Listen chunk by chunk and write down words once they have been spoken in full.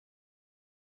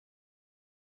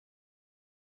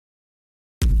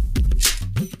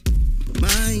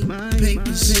My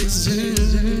paper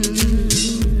scissors.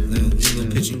 Little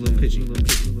pigeon. My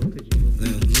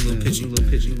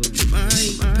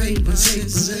paper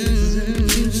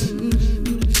scissors.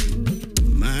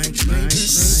 My paper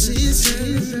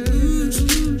scissors.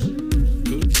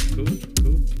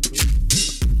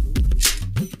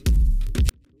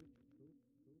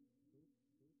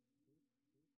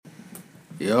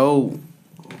 Yo,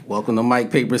 welcome to Mike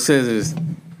Paper Scissors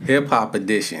Hip Hop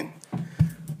Edition.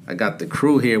 I got the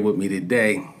crew here with me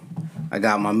today. I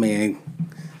got my man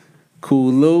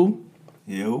Cool Lou.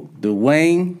 Yo.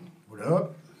 Dwayne. What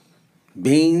up?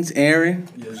 Beans, Aaron.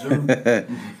 Yes, sir.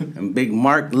 And Big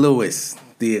Mark Lewis,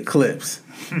 the Eclipse.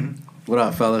 What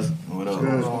up, fellas? What up?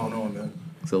 What's going on, man?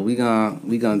 So we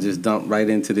gonna just dump right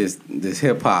into this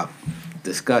hip hop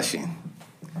discussion.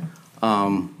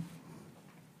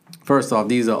 First off,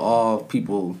 these are all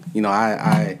people, you know,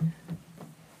 I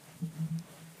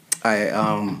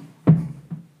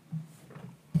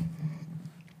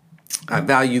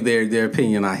value their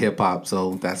opinion on hip hop,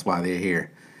 so that's why they're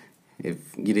here. If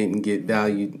you didn't get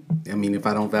valued, I mean, if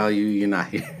I don't value you, you're not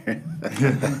here.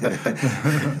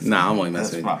 Nah, I'm only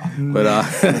messing with you. But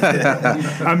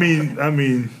I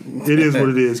mean, it is what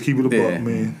it is. Keep it a Yeah. buck,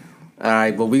 man. all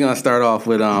right, but we're gonna start off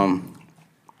with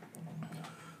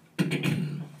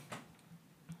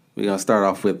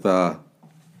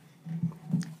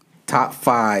top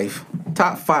five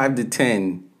to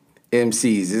 10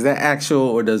 MCs. Is that actual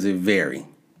or does it vary?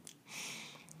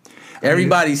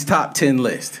 Everybody's top 10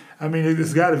 list. I mean,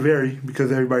 it's got to vary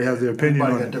because everybody has their opinion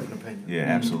Everybody on got it. different opinions. Yeah,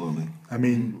 absolutely. I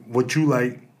mean, what you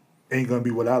like ain't gonna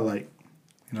be what I like.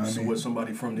 You know what I So mean? what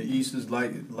somebody from the east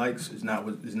likes is not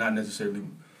necessarily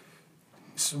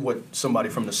what somebody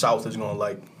from the south is gonna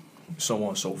like, so on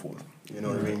and so forth. You know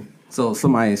what I mean? So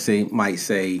somebody might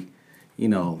say, you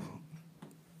know,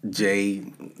 Jay,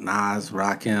 Nas,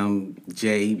 Rakim,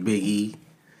 Jay, Biggie.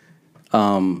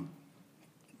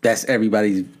 That's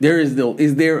everybody's. Is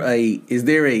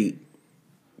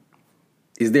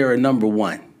there a number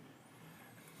one?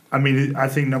 I mean, I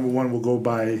think number one will go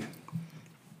by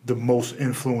the most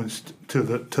influenced to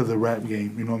the rap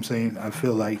game. You know what I'm saying? I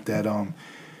feel like that.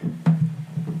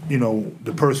 You know,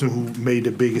 the person who made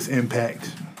the biggest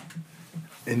impact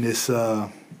in this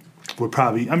would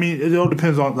probably. I mean, it all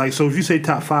depends on like. So if you say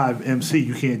top 5 MC,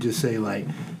 you can't just say like.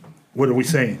 What are we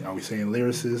saying? Are we saying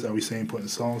lyricists? Are we saying putting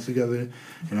songs together? You know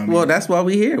what I mean? Well, that's why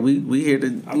we here. We here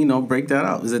to break that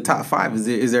out. Is it top 5?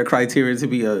 Is there a criteria to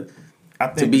be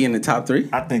in the top 3?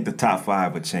 I think the top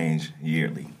 5 would change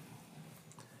yearly.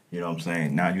 You know what I'm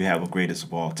saying? Now you have a greatest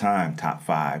of all time top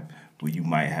 5 where you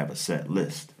might have a set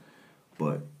list.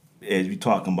 But as you're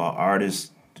talking about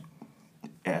artists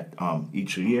at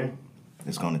each year,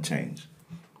 it's going to change,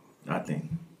 I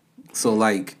think. So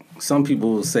like some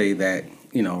people will say that,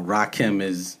 you know, Rakim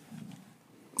is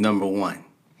number 1.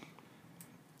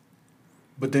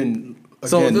 But then again,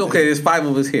 So okay, there's 5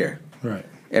 of us here. Right.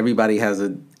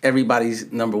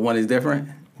 Everybody's number 1 is different.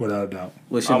 Without a doubt.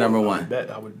 What's your number 1?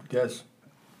 I would guess.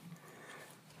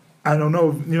 I don't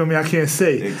know. You know what I mean? I can't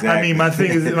say. Exactly. I mean, my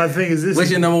thing is this.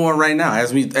 What's your number 1 right now?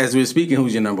 As we're speaking,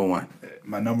 who's your number 1?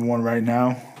 My number 1 right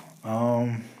now,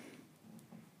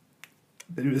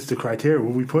 it's the criteria.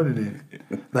 What we put it in?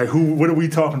 Like who? What are we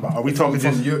talking about? Are we talking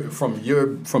from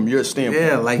your standpoint?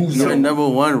 Yeah, like who's your number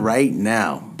 1 right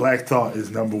now. Black Thought is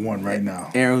number 1 right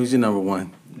now. Aaron, who's your number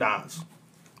 1? Nas.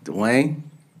 Dwayne?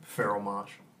 Pharaoh Monch.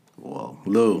 Whoa.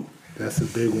 Lou. That's a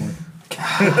big one.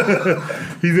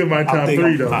 He's in my top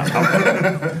 3 though.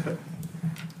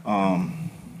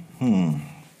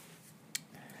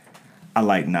 I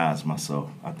like Nas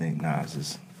myself. I think Nas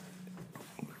is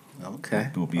Okay.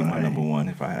 will be my number 1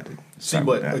 if I had to. See, start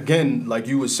with but that. again, like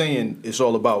you were saying, it's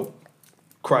all about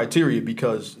criteria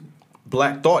because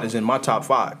Black Thought is in my top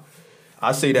 5.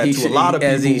 I say that to a lot of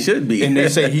people. As he should be. And they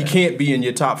say he can't be in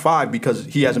your top 5 because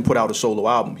he hasn't put out a solo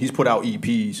album. He's put out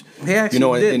EPs. He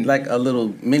actually did like a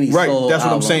little mini right, solo that's what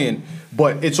I'm album. saying.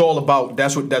 But it's all about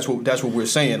that's what we're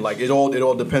saying. Like it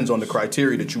all depends on the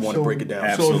criteria that you want to break it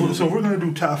down. So we're gonna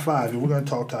do top 5, and we're gonna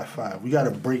talk top 5. We're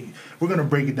gonna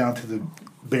break it down to the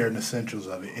bare essentials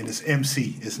of it, and it's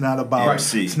MC. It's not about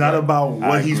MC. It's not about what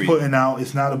I he's agree. putting out.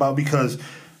 It's not about because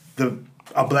a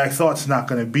Black Thought's not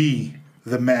gonna be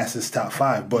the masses top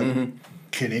 5, but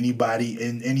can anybody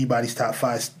in anybody's top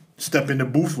 5 step in the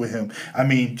booth with him? I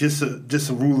mean, just a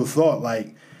rule of thought,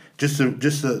 like just a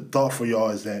thought for y'all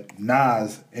is that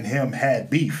Nas and him had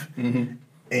beef,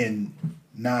 and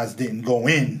Nas didn't go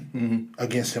in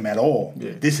against him at all.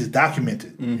 Yeah. This is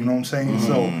documented. You know what I'm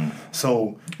saying?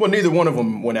 So Well, neither one of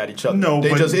them went at each other. No, they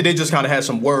but- just kind of had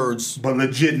some words. but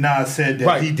legit Nas said that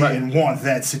Right, he didn't want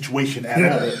that situation at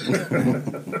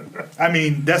all. I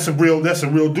mean, that's a real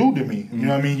dude to me. You know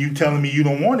what I mean? You telling me you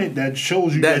don't want it, that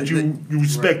shows you that you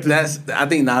respect I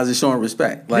think Nas is showing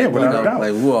respect. Like, Yeah, without a doubt.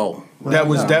 like whoa. That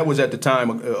was at the time,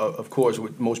 of course,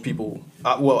 with most people.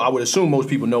 I would assume most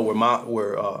people know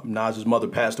where Nas's mother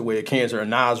passed away of cancer, and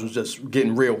Nas was just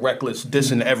getting real reckless,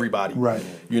 dissing everybody. Right.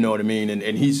 You know what I mean?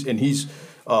 And he's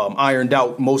ironed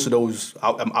out most of those.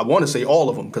 I want to say all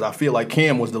of them because I feel like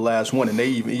Cam was the last one, and they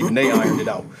even they ironed it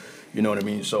out. You know what I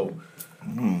mean? So.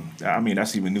 I mean,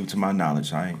 that's even new to my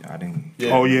knowledge. I didn't.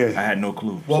 Yeah. Oh yeah. I had no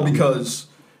clue. Well, so. because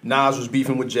Nas was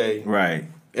beefing with Jay, Right.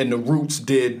 and the Roots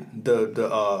did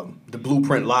the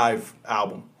Blueprint Live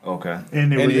album. Okay.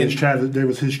 And And there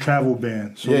was his travel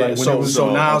ban. So Yeah, like when so it was,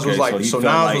 Nas was okay, like, so he so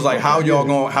felt Nas like- was like, how okay.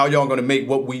 y'all gonna make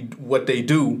what they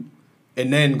do,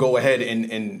 and then go ahead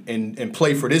and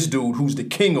play for this dude who's the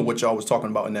king of what y'all was talking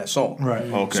about in that song. Right.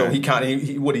 Okay. So he kind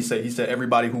of what he said. He said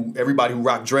everybody who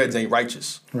rock dreads ain't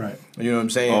righteous. right. You know what I'm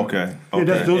saying? Okay. Yeah,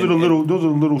 those are the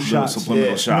little shots. subliminal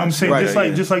Yeah. shots. You know what I'm saying?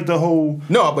 Right. Just like the whole.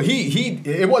 No, but he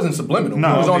it wasn't subliminal.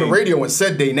 No, he was I on the mean- radio and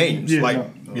said their names. Yeah, like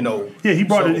no. you know. Yeah, he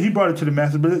brought so- it. He brought it to the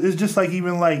masses. But it's just like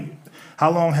even like,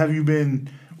 how long have you been,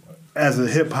 as a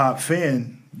hip hop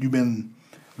fan, you've been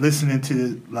listening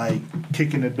to like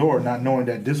kicking the door, not knowing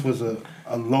that this was a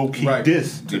low key Right.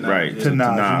 diss. Right. To Nas, you know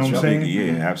what I'm saying?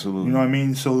 Yeah, absolutely. You know what I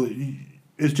mean? So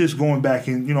it's just going back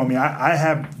and you know what I mean. I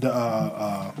have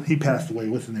the he passed away.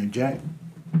 What's his name? Jack.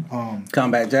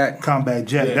 Combat Jack. Combat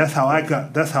Jack. Yeah. That's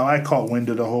how I caught wind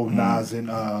of the whole Nas and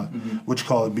what you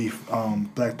call it beef,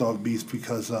 Black Dog beef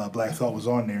because Black Thought was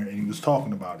on there and he was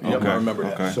talking about it. Yep, Okay, I remember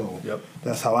that. okay. So Yep.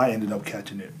 that's how I ended up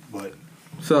catching it. But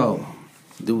So,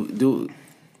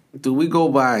 do we go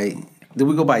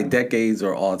by decades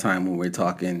or all time when we're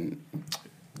talking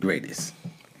greatest?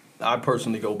 I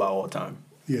personally go by all time.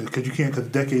 yeah, because you can't, because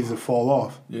decades will fall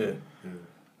off. Yeah.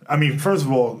 I mean, first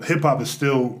of all, hip hop is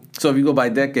still So if you go by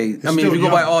decades, It's if still you go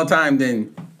by young. all time,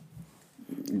 then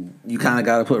you kind of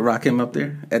got to put Rakim up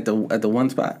there at the one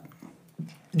spot.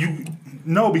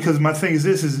 no, because my thing is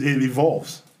this is it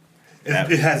evolves.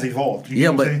 It has evolved. You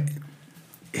Yeah, know what but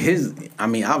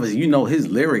I'm saying? obviously, his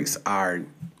lyrics are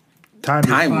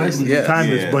Timeless. yeah.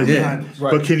 Timeless. Yeah. But Yeah.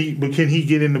 Right. can he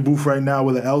get in the booth right now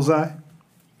with an Elzai?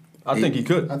 I think he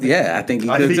could. Yeah, I think he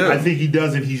I could think too. I think he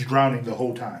does, and he's drowning the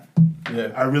whole time. I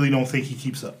Yeah. really don't think he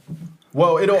keeps up.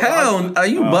 Well, it don't. Hell, are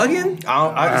you bugging?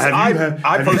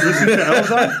 I personally, listened to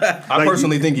Elzai? I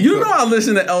personally think he You could. know I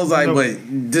listen to Elzai, No.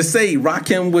 but to say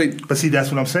Rakim with But see,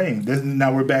 that's what I'm saying.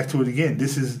 Now we're back to it again.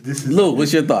 This is Lou,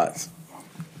 what's your thoughts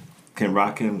Can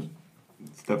Rakim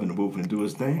step in the booth and do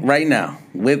his thing? right now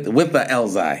with the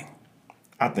Elzai?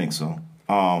 I think so.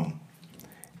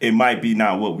 It might be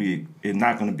not what it's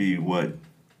not going to be what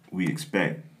we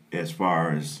expect as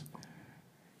far as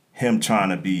him trying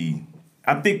to be.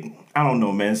 I don't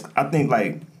know, man. I think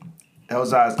like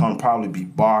Elzai is going to probably be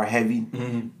bar heavy.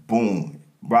 Boom.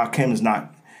 Rakim is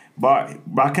not bar.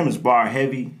 Rakim is bar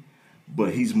heavy,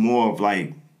 but he's more of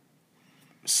like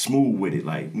smooth with it.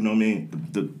 Like, you know what I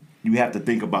mean? You have to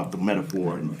think about the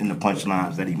metaphor and the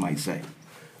punchlines that he might say.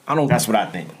 That's what I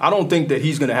think. I don't think that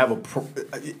he's gonna have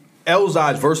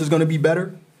Elzai's verse is gonna be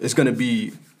better. It's gonna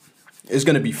be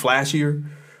flashier,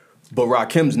 but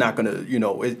Rakim's not gonna.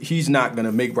 He's not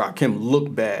gonna make Rakim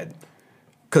look bad.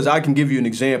 Because I can give you an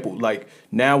example. Like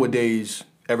nowadays,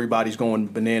 everybody's going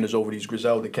bananas over these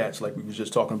Griselda cats, like we was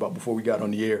just talking about before we got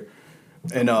on the air.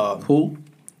 And Who?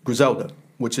 Griselda,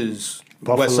 which is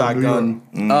Buffalo, West Side New Gun.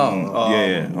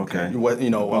 Okay.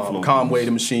 Buffalo Conway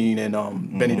the Machine and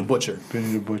Benny the Butcher.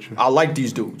 Benny the Butcher. I like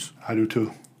these dudes, I do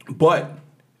too. but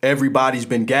everybody's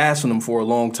been gassing them for a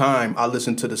long time. I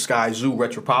listened to the Sky Zoo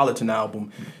Retropolitan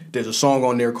album. There's a song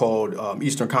on there called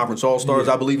Eastern Conference All Stars,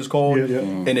 I believe it's called, Yeah, yeah.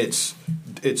 and it's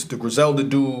the Griselda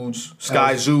dudes,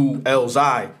 Sky Zoo,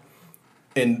 Elzai,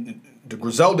 and the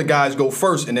Griselda guys go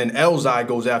first, and then Elzai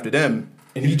goes after them.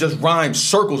 And he just rhymes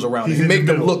circles around it. He in make the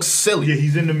them middle. look silly. Yeah,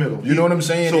 he's in the middle. You know what I'm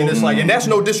saying? So- and it's like, and that's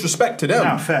no disrespect to them.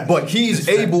 Nah, facts. But he's It's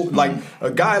able, facts. like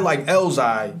a guy like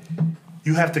Elzai.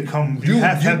 You have to come. You- You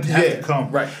have yeah, to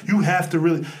come. right. You have to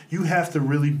really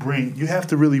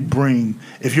bring.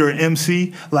 If you're an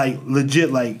MC, like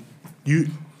legit, like you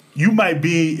might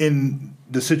be in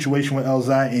the situation with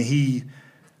Elzai and he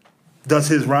does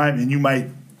his rhyme, and you might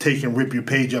take and rip your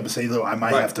page up and say, "Look, I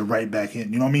might Right. have to write back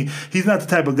in." You know what I mean? He's not the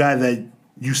type of guy that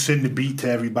you send the beat to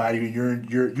everybody, and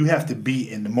you have to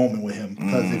be in the moment with him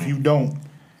because if you don't,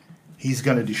 he's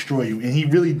gonna destroy you. And he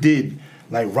really did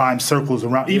like rhyme circles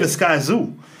around. Even Sky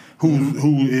Zoo,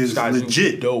 who is Sky Zoo's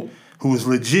legit, dope. who is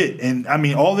legit, and I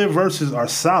mean all their verses are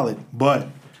solid, but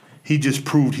he just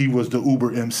proved he was the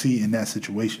Uber MC in that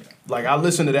situation. Like I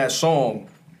listened to that song,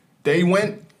 they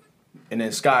went, and then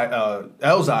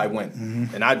Elzai went,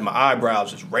 and my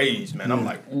eyebrows just raised, man. I'm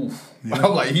like, oof.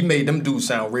 I'm like, he made them dudes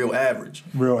sound real average.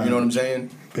 You know what I'm saying?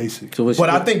 Basic. So But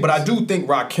I do think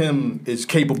Rakim is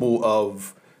capable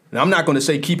of, and I'm not going to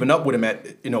say keeping up with him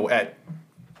at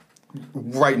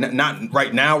not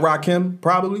right now, Rakim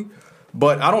probably,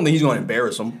 but I don't think he's going to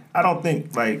embarrass him. I don't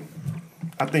think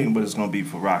I think what it's gonna be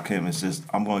for Rakim is just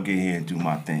I'm gonna get here and do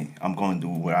my thing. I'm gonna do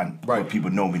what people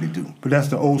know me to do. But that's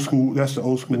the old school. That's the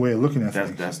old school way of looking at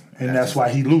things. That's why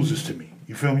he loses to me.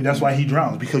 You feel me? That's why he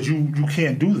drowns, because you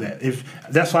can't do that.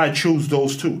 That's why I choose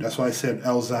those two. That's why I said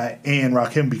Elzai and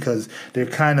Rakim, because they're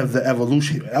kind of the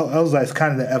evolution. Elzai is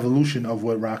kind of the evolution of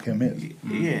what Rakim is.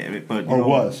 Yeah, but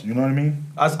was. You know what I mean?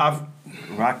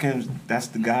 Rakim's that's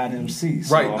the God MC.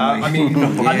 So Right. I mean,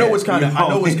 I know it's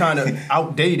kind of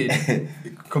outdated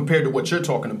compared to what you're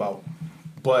talking about.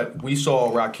 But we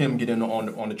saw Rakim get in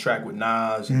on the track with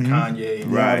Nas and Kanye.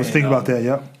 Yeah, I was thinking about that.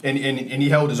 Yep. And he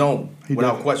held his own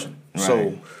without question. Right.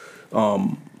 So,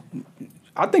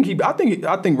 I think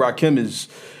Rakim is.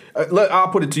 I'll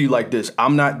put it to you like this: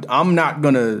 I'm not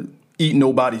gonna eat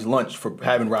nobody's lunch for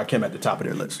having Rakim at the top of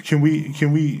their list. Can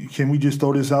we just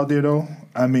throw this out there though?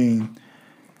 I mean,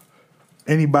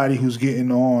 anybody who's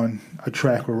getting on a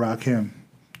track with Rakim,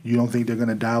 you don't think they're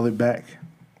gonna dial it back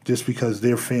just because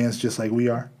they're fans just like we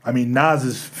are? I mean,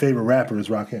 Nas's favorite rapper is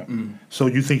Rakim. So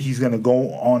you think he's gonna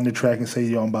go on the track and say,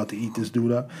 "Yo, I'm about to eat this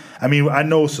dude up"? I mean, I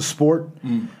know it's a sport,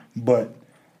 but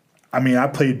I mean, I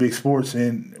played big sports,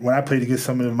 and when I played against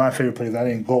some of my favorite players, I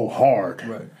didn't go hard.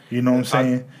 Right. You know what I'm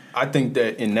saying? I think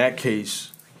that in that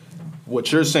case,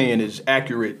 what you're saying is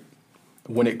accurate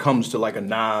when it comes to like a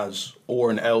Nas or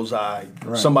an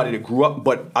Elzai, somebody that grew up.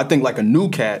 But I think like a new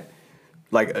cat,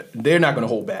 like they're not going to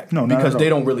hold back. No, not because at they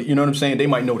all. don't really, you know what I'm saying? They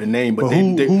might know the name, but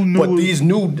But but these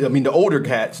new, I mean, the older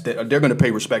cats, they're going to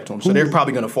pay respect to them. So they're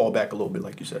probably going to fall back a little bit,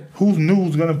 like you said. Who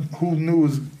knew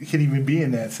can even be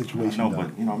in that situation? No,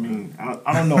 but you know, what I mean,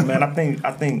 I don't know, man. I think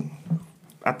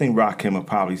Rakim will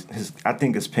probably I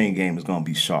think his pain game is gonna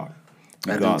be sharp.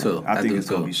 I do too. I think it's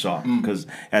gonna be sharp because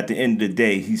at the end of the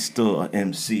day, he's still an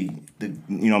MC. You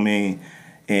know what I mean?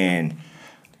 And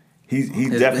he's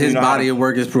definitely his body of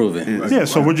work is proven. Yeah,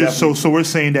 so we're just so we're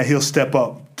saying that he'll step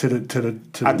up to the.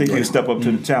 I think he'll step up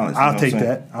to the challenge. I'll take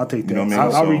that. I'll take that. You know what I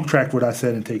mean? I'll retract what I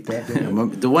said and take that.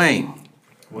 Dwayne,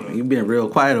 you been real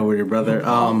quiet over there, brother.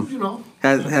 You know.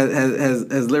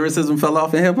 Has lyricism fell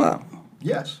off in hip hop?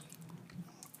 Yes.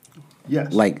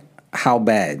 Yes. Like how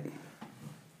bad?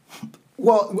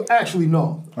 Well, actually,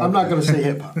 no. I'm not going to say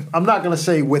hip hop. I'm not going to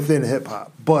say within hip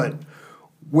hop, but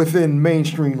within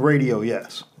mainstream radio,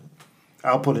 yes.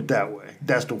 I'll put it that way.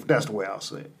 That's the way I'll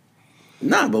say it.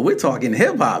 Nah, but we're talking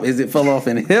hip hop. Is it fell off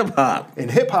in hip hop? In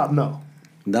hip hop, no.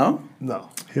 No. No.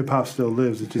 Hip hop still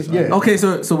lives. It's just Yeah. Okay,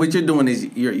 so what you're doing is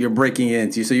you're breaking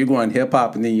into, so you're going hip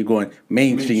hop and then you're going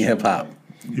mainstream hip hop.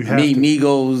 You have to.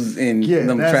 Migos and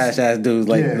them that's- trash ass dudes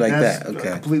like that's that. a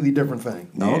Okay. completely different thing.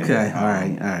 Okay. All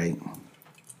right.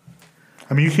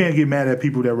 I mean, you can't get mad at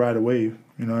people that ride a wave.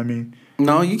 You know what I mean?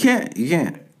 No, you can't. You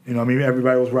can't. You know what I mean?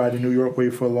 Everybody was riding New York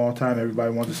wave for a long time.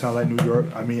 Everybody wanted to sound like New York.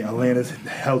 I mean, Atlanta's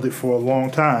held it for a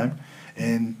long time.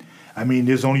 And, I mean,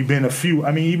 there's only been a few.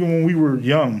 I mean, even when we were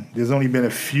young, there's only been a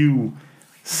few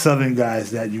Southern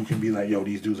guys that you can be like, yo,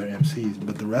 these dudes are MCs.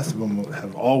 But the rest of them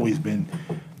have always been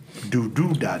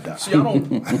do-do-da-da. See,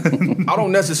 I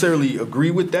don't necessarily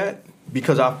agree with that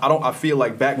because I feel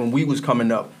like back when we was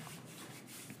coming up,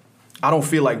 I don't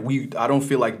feel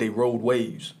like they rode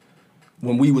waves.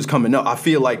 When we was coming up, I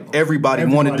feel like everybody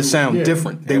wanted to sound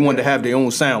different. They wanted to have their own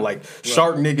sound. Like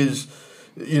Shark Niggas,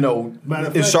 you know,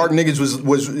 if Shark Niggas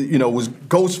was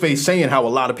Ghostface saying how a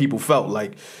lot of people felt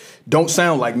like, don't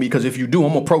sound like me because if you do, I'm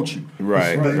gonna approach you.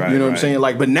 Right. You know what I'm saying?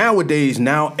 Like, but nowadays,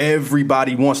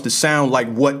 everybody wants to sound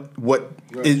like what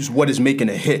is making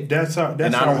a hit. I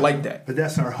don't like that. But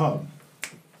that's our hub.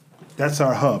 That's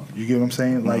our hub. You get what I'm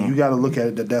saying? Like, you got to look at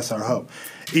it that's our hub.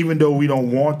 Even though we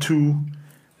don't want to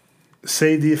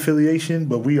say the affiliation,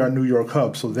 but we are New York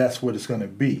hub, so that's what it's going to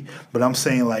be. But I'm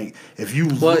saying, like, if you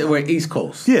we're East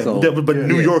Coast. Yeah, so, but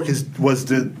New York was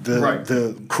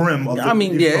the creme of the... I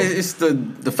mean, it's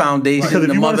the foundation, Because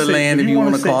the motherland, if you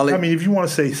want to call it. I mean, if you want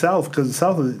to say South, because the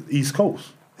South is East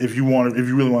Coast. If you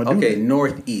really want to do Okay, that.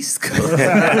 Northeast. But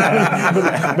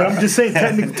I'm just saying,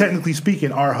 technically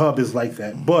speaking, our hub is like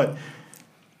that. But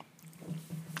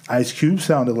Ice Cube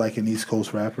sounded like an East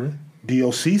Coast rapper.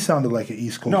 DOC sounded like an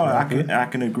East Coast No, rapper. I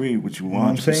can agree with you You know what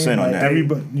I'm 100% saying? on Like that.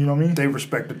 everybody, you know what I mean? They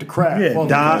respected the craft. Yeah, Well,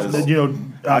 Daz, because- you know,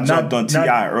 I jumped on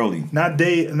T.I. early. Not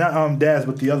Daz,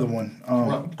 but the other one,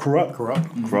 Corrupt.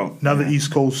 Corrupt. Another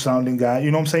East Coast sounding guy.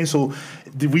 You know what I'm saying? So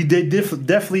we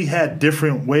definitely had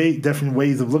different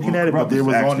ways of looking at it, but they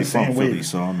was on the same Philly, wave.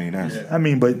 so I mean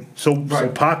that's But so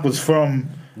Pac was from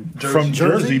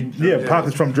Jersey. Yeah, Pac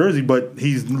is from Jersey, but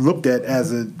he's looked at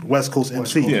as a West Coast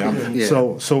MC. Yeah. Yeah.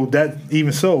 So that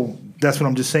that's what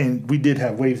I'm just saying. We did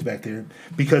have waves back there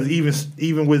because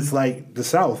even with like the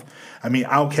South, I mean,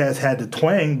 Outkast had the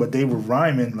twang, but they were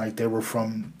rhyming like they were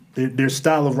from their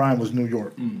style of rhyme was New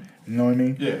York. You know what I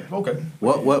mean? Yeah. Okay.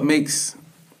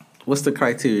 What's the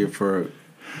criteria for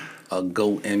a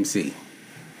GOAT MC?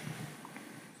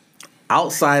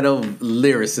 Outside of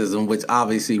lyricism, which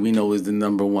obviously we know is the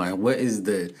number one, what is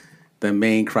the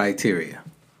main criteria?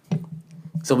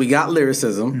 So we got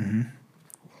lyricism.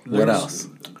 What else?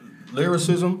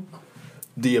 Lyricism,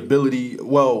 the ability.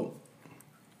 Well,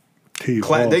 T.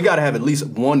 they got to have at least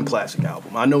one classic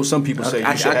album. I know some people say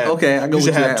I you should have, go you with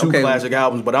should have that. two Okay. classic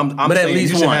albums, but I'm But at saying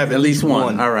least you should one. have At least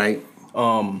one. All right.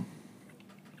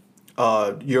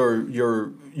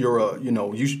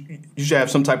 You should have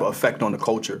some type of effect on the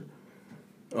culture.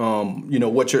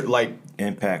 What you're like,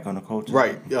 impact on the culture.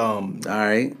 right? All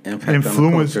right. Impact on the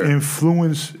culture.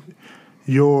 Influence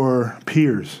your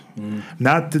peers,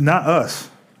 not us,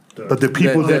 but the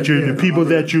people that you're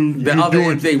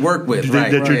doing they work with,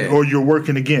 right? or you're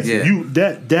working against.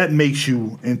 Yeah. That makes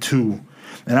you into,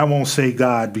 and I won't say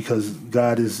God because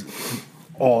God is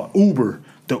all Uber.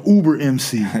 The Uber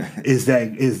MC is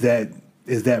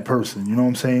that person. You know what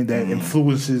I'm saying? That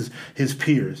influences his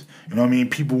peers. You know what I mean?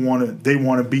 People want to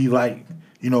be like,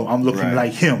 I'm looking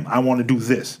like him. I want to do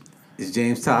this. Is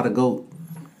James Todd a GOAT?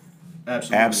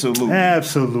 Absolutely.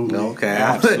 Absolutely. Okay.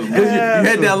 Absolutely. You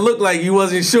had that look like you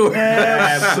wasn't sure.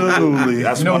 Absolutely.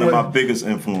 That's one of my biggest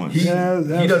influences. He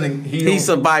doesn't. He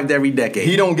survived every decade.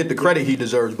 He don't get the credit he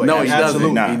deserves, but No, he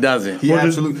absolutely doesn't. He doesn't. He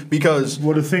absolutely because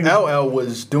the thing LL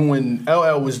was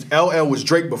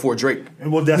Drake before Drake.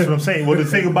 Well, that's what I'm saying. Well, the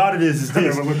thing about it is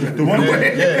this.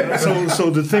 So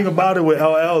the thing about it with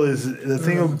LL is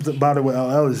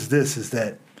this: is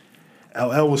that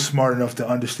LL was smart enough to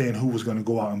understand who was going to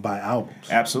go out and buy albums.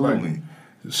 Absolutely.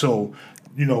 So,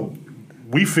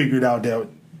 we figured out that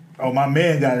my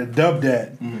man got to dub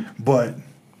that, but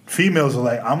females are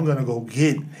like, I'm gonna go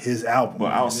get his album.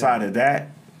 But outside of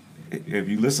that, if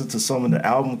you listen to some of the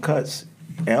album cuts,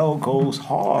 L goes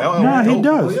hard. Nah, he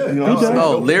does. Oh, yeah. He does.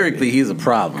 Oh, lyrically, he's a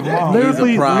problem.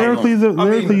 Lyrically, He's a problem.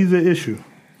 lyrically, he's an issue.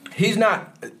 He's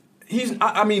not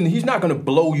going to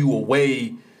blow you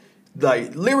away.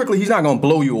 Like lyrically, he's not going to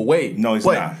blow you away. No, he's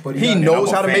but not. But he he's not. knows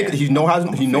I'm a how to make fan. it. He knows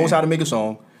fan. how to make a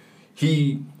song.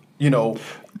 He,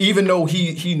 even though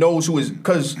he knows who is,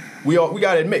 because we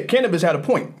got to admit, Cannabis had a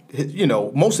point.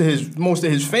 Most of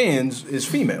his fans is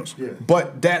females. Yeah.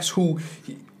 But that's who.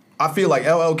 I feel like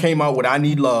LL came out with "I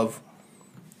Need Love."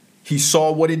 He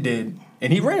saw what it did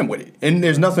and he ran with it, and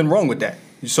there's nothing wrong with that.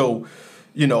 So.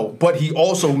 But he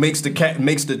also makes the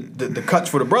cuts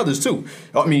for the brothers too.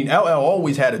 I mean, LL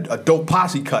always had a dope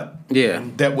posse cut. Yeah.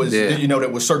 That was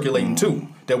that was circulating too.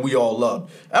 That we all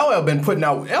loved. LL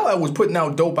was putting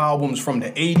out dope albums from the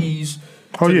 80s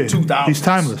to the 2000s. He's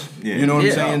timeless. Yeah. You know what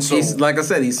I'm saying? So he's, like I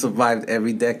said, he survived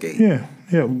every decade. Yeah.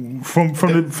 From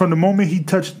the moment he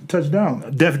touched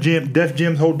down, Def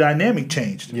Jam's whole dynamic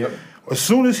changed. Yep. As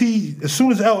soon as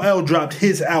LL dropped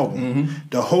his album,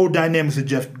 the whole dynamics of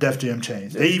Def Jam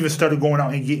changed. They even started going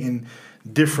out and getting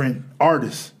different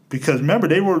artists because remember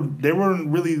they weren't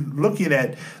really looking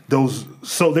at those.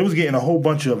 So they was getting a whole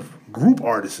bunch of group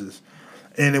artists,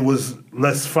 and it was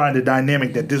let's find a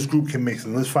dynamic that this group can mix,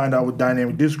 and let's find out what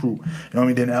dynamic this group. You know what I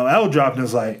mean? Then LL dropped and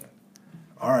it's like,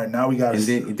 all right, now we got.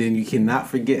 And then you cannot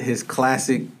forget his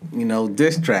classic,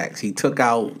 diss tracks. He took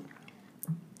out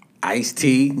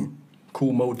Ice-T.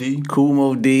 Cool Mo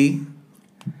D.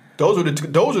 Those are the.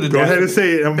 Go ahead and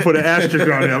say it. I'm gonna put an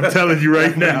asterisk on it. I'm telling you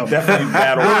right now. Definitely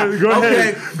battle. Go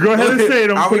ahead and say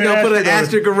it. Are we gonna put an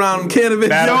asterisk around Cannabis?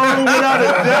 Battle. No, without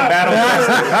a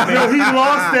doubt. Yo, he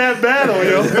lost that battle,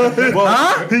 yo.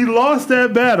 He lost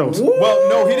that battle. Well,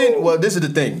 no, he didn't. Well, this is the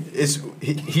thing.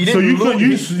 He didn't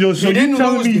lose. He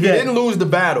didn't lose the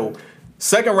battle.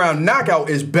 Second round knockout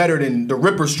is better than the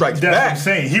Ripper Strikes That's Back. what I'm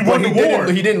saying. He won the war.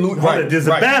 He didn't lose. Hold Right. it, there's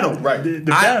a battle. Right.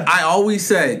 I always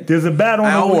said There's a battle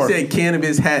in the war. said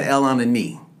Cannabis had L on the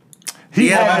knee. He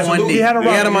had him on one knee. He had him He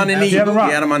had him on the knee. He had him rocked.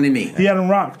 He had him on the knee. He had him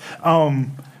rocked.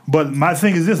 But my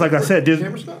thing is this, like I said,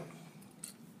 Camera stop?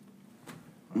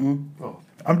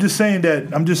 I'm just saying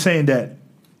that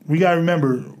we gotta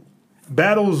remember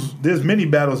battles. There's many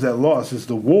battles that lost. It's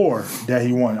the war that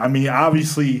he won. I mean,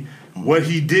 obviously, what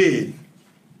he did,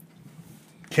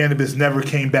 Cannabis never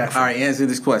came back from. All right, answer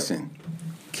this question.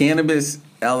 Cannabis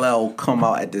LL come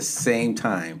out at the same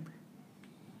time.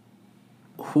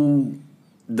 Who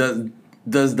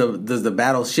does the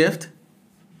battle shift?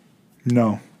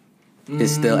 No.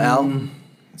 It's still L.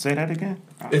 Say that again.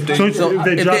 If they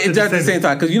It dropped dropped at the same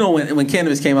time, because you know when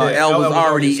Cannabis came out, Yeah, L was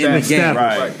already in the game.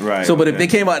 established. Right. So, but if they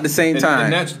came out at the same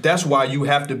time, and that's why you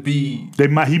have to be. He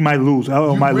might lose.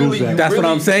 LL might lose that. that's what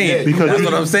I'm saying. Yeah, That's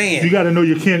what I'm saying. You got to know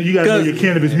your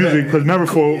cannabis music, because remember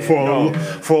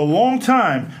for a long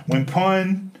time when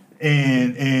Pun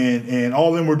and all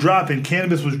of them were dropping,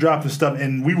 Cannabis was dropping stuff,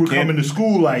 and we were coming to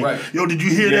school like, Right. yo, did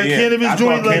you hear that I Cannabis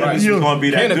joint? thought Cannabis was gonna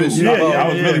be that Cannabis, dude. yeah, I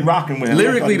was really rocking with him.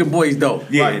 Lyrically, the boy's dope.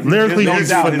 Yeah, Lyrically, no he's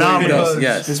doubt. phenomenal.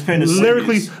 Yes. His pen is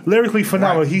Lyrically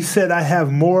phenomenal. Right. He said, "I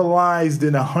have more lives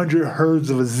than 100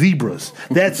 herds of zebras."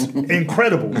 That's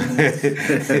incredible.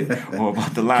 Or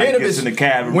about the line Cannabis, gets in the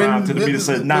cab and when rhyme to the beat that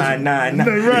says 999.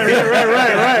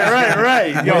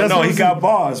 right. Yo, That's no, what he I'm got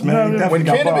bars, man. He When definitely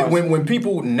got Cannabis, bars. when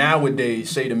people nowadays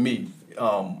say to me,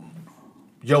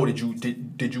 "Yo, did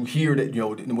you hear that?" You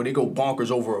know, when they go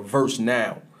bonkers over a verse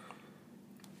now,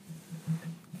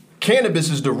 Cannabis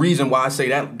is the reason why I say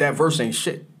that verse ain't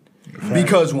shit.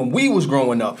 Because when we was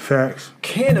growing up, Facts.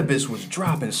 Cannabis was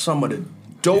dropping some of the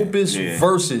dopest Yeah.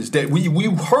 verses that we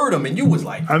heard them, and you was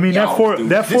like, I mean, yo, that 4 dude,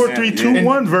 that this-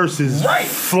 4-3-2-1 verse is Right.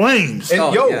 flames. And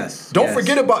Oh, yo, yes, don't yes.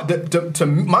 forget about to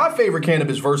my favorite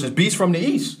Cannabis verse is Beast from the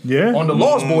East. Yeah. On the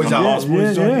Lost Boys album. Lost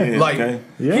Boys yeah, joint, yeah. Like okay.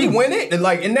 Yeah. he went in and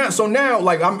like and now so now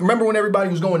like I remember when everybody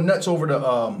was going nuts over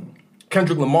the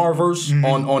Kendrick Lamar verse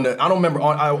on the I don't remember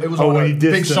it was Oh, on when a he dissed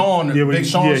Big him. Sean Yeah, when Big he-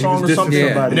 Sean yeah, he song was or dissing something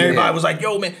somebody, and everybody yeah. was like,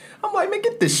 yo man, I'm like, man,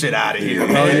 get this shit out of here, man.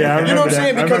 yeah, I You know what remember I'm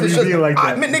saying? that. I Because remember it's you just, being like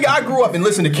that. man, nigga, I grew up and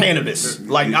listened to Cannabis.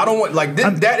 Like, I don't want, like,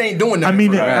 that ain't doing I nothing.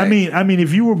 mean, for me. I mean,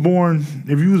 if you was born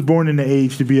in the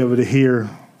age to be able to hear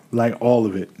like all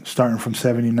of it, starting from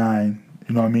 '79,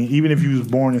 you know what I mean? Even if you was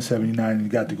born in '79 and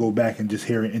got to go back and just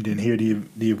hear it and then hear the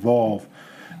evolve,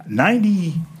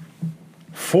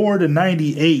 '94 to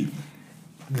 '98,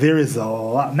 there is a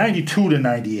lot. '92 to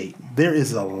 '98, there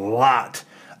is a lot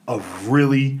of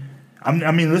really.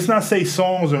 I mean, let's not say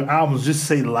songs or albums, just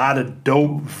say a lot of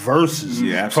dope verses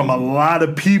Yeah, from a lot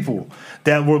of people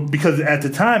that were, because at the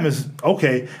time it's,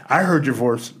 okay, I heard your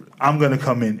verse, I'm going to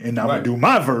come in and I'm going Right. to do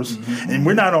my verse, and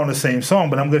we're not on the same song,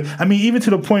 but I'm going to, I mean, even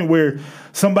to the point where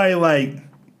somebody like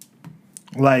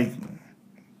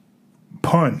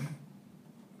Pun,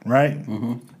 right?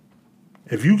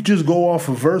 If you just go off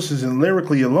of verses and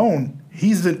lyrically alone,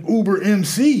 he's an uber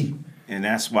MC. And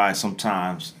that's why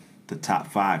sometimes the top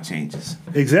 5 changes.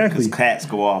 Exactly. Because cats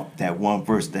go off that one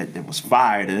verse that was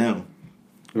fire to them.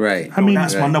 Right. I mean,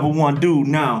 That's my number one dude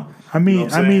now. I mean, You know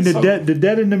what I'm saying? the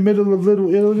dead in the middle of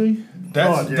Little Italy.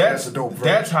 That's a dope verse.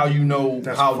 That's how you know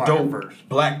That's how a fire dope verse.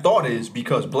 Black Thought is,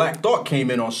 because Black Thought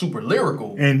came in on super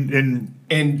lyrical And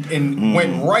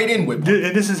went right in with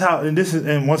this is how,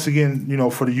 and once again, you know,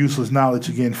 for the useless knowledge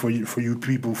again, for you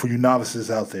people, for you novices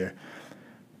out there,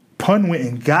 Pun went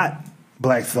and got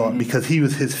Black Thought because he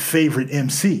was his favorite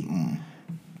MC.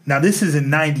 Now this is in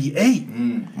 '98.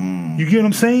 You get what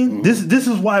I'm saying? This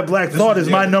is why Black Thought is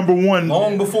my number one.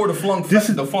 long before the Funk This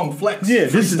is- the Funk Flex Yeah,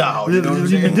 this freestyle. is You know what I'm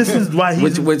saying? this is why he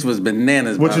Which was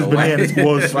bananas. which by is the way. bananas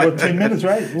was what 10 minutes,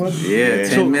 right? Was- Yeah,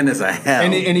 10 minutes of hell.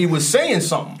 and he was saying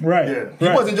something. Right. Yeah. He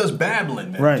right. wasn't just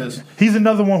babbling, man. Right. Just, He's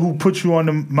another one who puts you on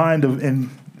the mind of, and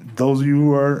those of you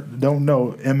who don't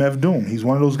know, MF Doom. He's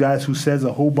one of those guys who says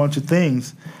a whole bunch of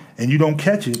things and you don't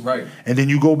catch it. Right. And then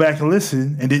you go back and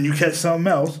listen and then you catch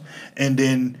something else and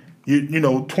then you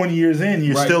know 20 years in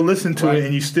you're Right. still listening to Right. it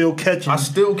and you still catching. I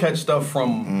still catch stuff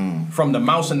from The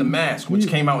Mouse and the Mask, which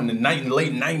came out in the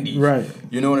late '90s. Right.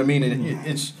 You know what I mean? And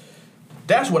it's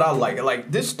that's what I like.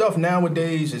 Like this stuff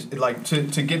nowadays is like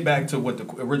to get back to what the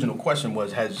original question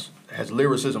was: has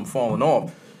lyricism fallen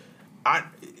off?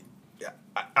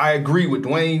 I agree with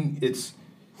Dwayne.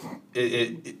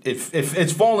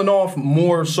 It's fallen off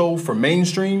more so for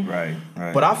mainstream. Right.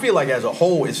 But I feel like as a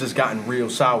whole, it's just gotten real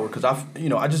sour because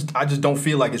I just don't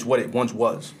feel like it's what it once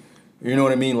was. You know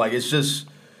what I mean? Like it's just,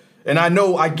 and I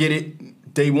know I get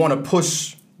it. They want to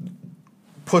push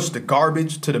the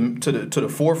garbage to the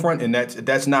forefront, and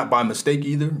that's not by mistake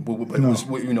either.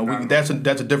 That's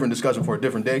a different discussion for a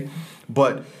different day.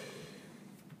 But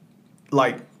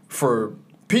like for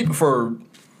people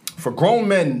for grown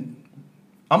men,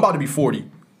 I'm about to be 40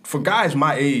 for guys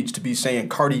my age to be saying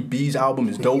Cardi B's album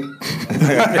is dope,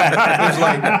 it's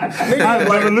like nigga, I've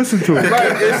never listened to it.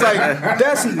 Right? It's like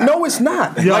it's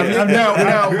not. Yeah, Like,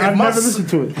 I've never listened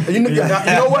to it. You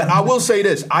know what? I will say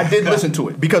this: I did listen to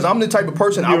it because I'm the type of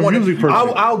person You're a music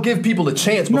person. I'll give people a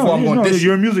chance before I'm going to dish.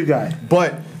 You're a music guy.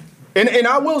 But and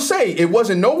I will say it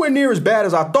wasn't nowhere near as bad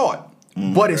as I thought,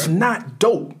 but it's not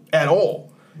dope at all.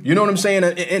 You know what I'm saying?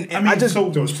 And I just so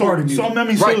Right.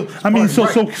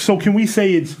 so can we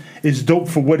say it's dope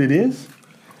for what it is?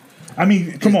 I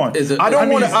mean, come on. Is it, I don't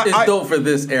wanna- It's dope for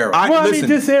this era. listen.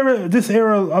 this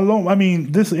era alone. I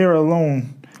mean, this era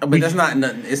alone. but that's not.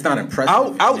 It's not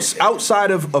impressive.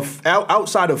 Outside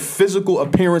of physical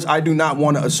appearance, I do not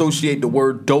want to associate the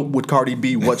word dope with Cardi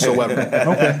B whatsoever.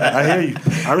 Okay, I hear you.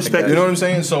 I respect You know it. what I'm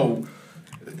saying? So,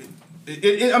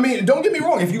 I mean, don't get me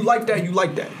wrong. If you like that, you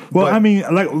like that. Well, But I mean,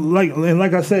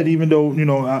 like I said, even though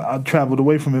I traveled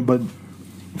away from it, but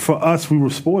for us, we were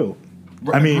spoiled.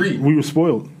 Right, I mean, agreed. we were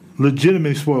spoiled,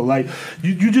 legitimately spoiled. Like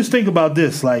you just think about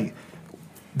this. Like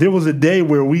there was a day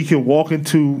where we could walk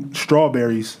into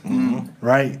Strawberries,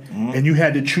 right, and you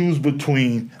had to choose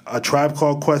between a Tribe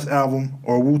Called Quest album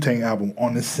or a Wu-Tang album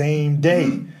on the same day.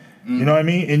 You know what I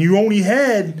mean? And you only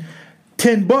had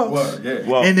 $10, Well, yeah.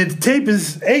 Well- and the tape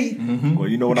is $8. Well,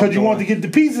 you know what I'm Because you want to get the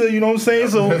pizza, you know what I'm saying?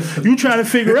 So you trying to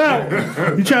figure out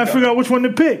which one to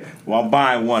pick. Well, I'm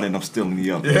buying one and I'm stealing the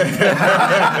other.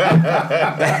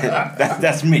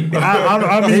 That's me.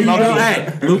 I mean,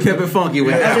 Hey, Luke kept it funky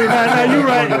with that. no, you're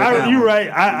right. You're right.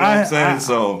 I'm saying?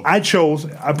 So- I chose.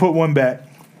 I put one back,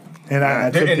 and I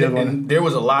took the other one. and there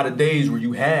was a lot of days where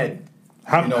you had.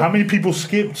 How many people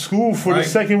skipped school for the Right.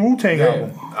 second Wu-Tang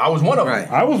album? I was one of them.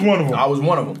 Right. I was one of them. I was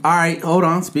one of them. All right, hold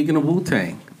on. Speaking of Wu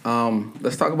Tang,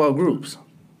 let's talk about groups.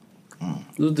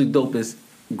 Who's the dopest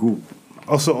group?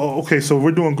 Okay, so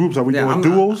we're doing groups. Are we doing I'm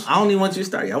duos? I don't even want you to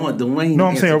start. I want Dwayne. No,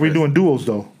 I'm saying, are we answer doing duos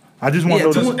though? I just want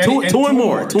Yeah, to know. two and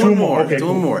more. Two and more. Okay, Two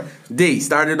cool. and more. D,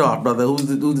 start it off, brother. Who's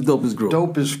the dopest group?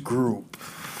 Dopest group.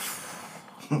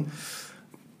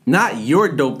 Not your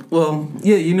dope. Well,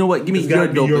 yeah. You know what? Give me It's your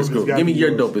gotta be yours. dopest group. It's gotta Give me be your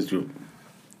yours. dopest group.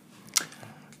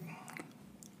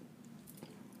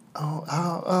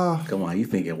 Come on, you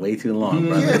thinking way too long,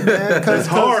 brother. Yeah, man. That's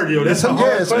hard, yo. That's a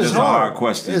hard it's That's a hard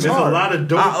question. It's There's hard. a lot of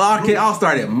dope. I'll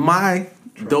start it. My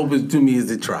dopest to me is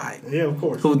the Tribe, Yeah, of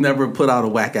course. who's never put out a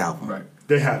whack album. Right.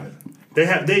 They haven't.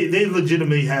 They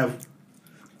legitimately have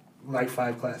like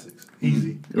 5 classics,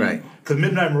 easy. Right. Because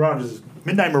Midnight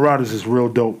Marauders is real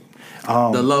dope.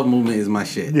 The Love Movement is my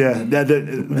shit. Yeah,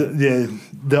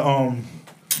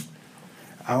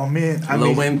 oh man, I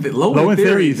Low mean, End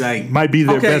Theory like, might be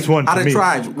their best one Out for of me.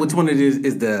 Tribes, which one it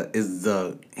is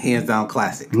the hands down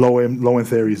classic? Low End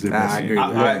Theory is their I best. agree.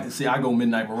 I go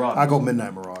Midnight Marauders. I go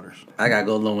Midnight Marauders. I gotta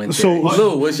go Low End So- Theory.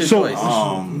 Lou, what's your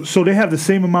choice? So they have the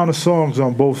same amount of songs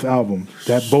on both albums.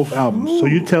 So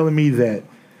you're telling me that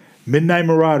Midnight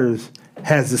Marauders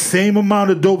has the same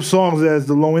amount of dope songs as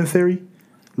the Low End Theory?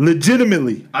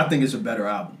 Legitimately. I think it's a better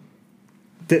album.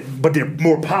 But they're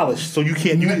more polished, so you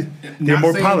can't. They're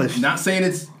more polished. Not saying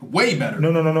it's way better. No.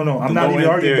 I'm The not Low even End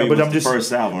arguing Theory that, but was I'm the just.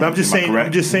 first album, But I'm just am I saying. correct?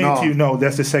 I'm just saying to you, no,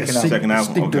 that's the second album. Second album,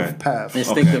 Instinctive okay. path.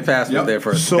 Instinctive Path was Yep. there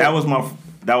first. So that was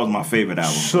my favorite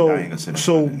album. I ain't gonna say that.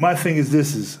 So my thing is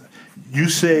this: is you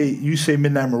say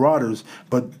Midnight Marauders,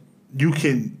 but you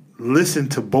can listen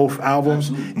to both albums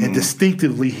and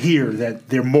distinctively hear that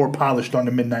they're more polished on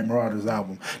the Midnight Marauders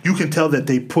album. You can tell that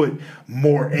they put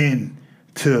more in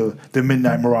to the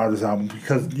Midnight Marauders album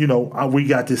because we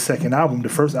got this second album. The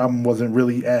first album wasn't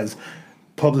really as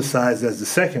publicized as the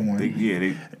second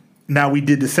one. Now we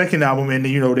did the second album, and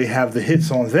they have the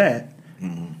hits on that.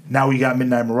 Now we got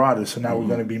Midnight Marauders, so now we're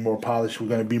going to be more polished. We're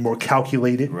going to be more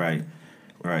calculated. Right.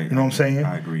 You know what I'm saying?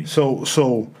 I agree. So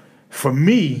for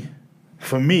me,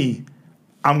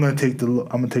 I'm gonna take the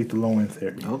Low End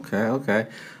Theory. Okay.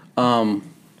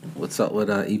 What's up with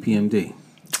EPMD?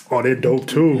 Oh, they're dope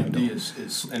too, And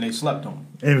they slept on.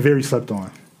 and very slept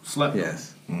on. Slept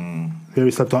Yes.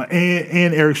 Very slept on,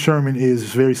 and Eric Sherman is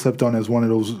very slept on as one of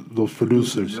those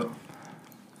producers. Yep.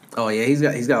 Oh yeah, he's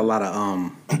got a lot of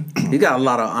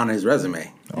on his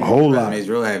resume. A whole His lot, resume's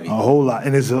real heavy. a whole lot,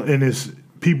 and it's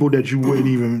people that you wouldn't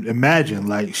even imagine,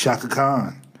 like Shaka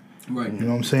Khan. Right. You know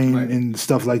what I'm saying, Right. and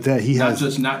stuff like that. He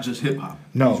has Not just hip hop.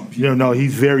 no,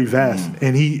 he's very vast,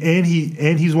 and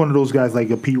he's one of those guys like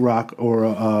a Pete Rock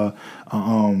or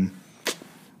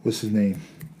what's his name?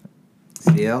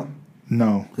 CL,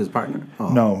 No, his partner. Oh.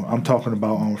 no, I'm talking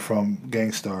about from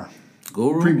Gangstar.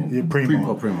 Guru. Primo. Yeah, Primo.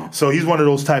 Oh, Primo. So he's one of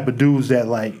those type of dudes that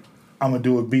like, I'm gonna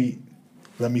do a beat.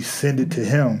 Let me send it to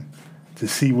him to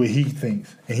see what he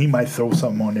thinks, and he might throw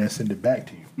something on there and send it back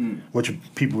to you, which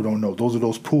people don't know. Those are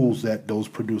those pools that those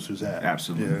producers have.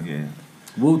 Absolutely, yeah.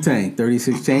 Wu-Tang,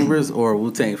 36 Chambers or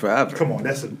Wu-Tang Forever? Come on,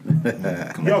 that's a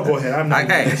y'all go ahead. I'm not.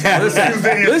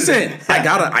 Listen, I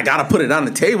gotta put it on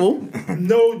the table.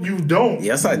 No, you don't.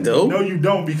 Yes, I do. No, you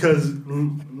don't, because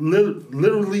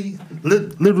literally,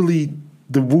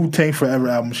 the Wu-Tang Forever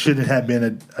album shouldn't have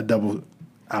been a double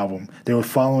album. They were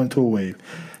following to a wave.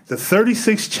 The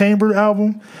 36 Chamber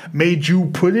album made you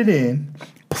put it in,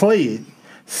 play it,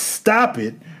 stop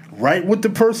it, write what the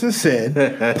person said,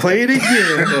 play it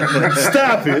again,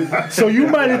 stop it. So you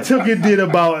might have did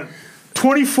about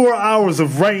 24 hours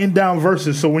of writing down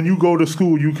verses, so when you go to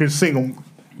school, you can sing them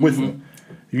with them.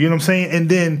 You know what I'm saying? And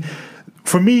then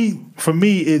for me,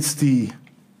 it's the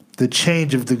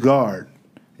change of the guard.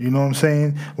 You know what I'm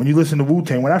saying? When you listen to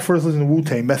Wu-Tang, when I first listened to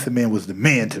Wu-Tang, Method Man was the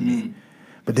man to me.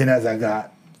 But then as I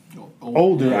got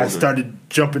older, I started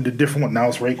jumping to different ones. Now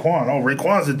it's Raekwon. Oh,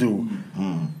 Raekwon's a dude.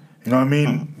 You know what I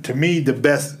mean? To me, the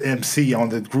best MC on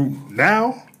the group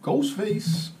now.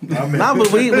 Ghostface. Nah,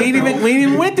 but we ain't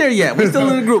even went there yet. We still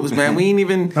in the groups, man. We ain't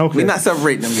even. Okay. We not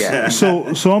separating them yet.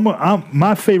 So I'm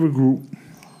my favorite group,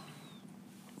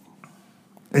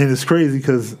 and it's crazy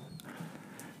because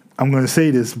I'm going to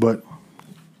say this, but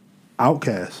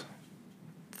Outkast.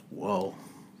 Whoa.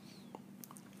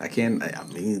 I can't. I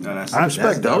mean, No, that's I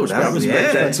respect those. I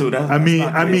respect that too. I mean,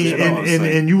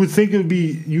 and you would think it would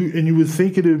be you would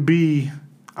think it would be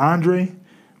Andre,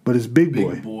 but it's Big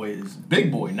Boy.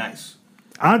 Big Boy, nice.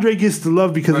 Andre gets the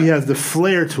love because he has the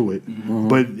flair to it.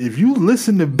 But if you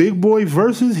listen to Big Boy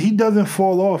verses, he doesn't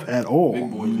fall off at all.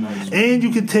 Big Boy's nice. And you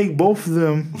can take both of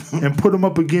them and put them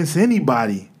up against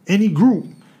anybody, any group,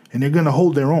 and they're gonna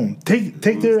hold their own. Take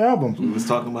their albums. We was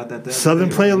talking about that. Southern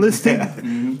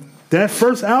Playalistic. That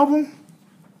first album,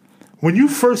 when you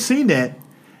first seen that,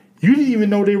 you didn't even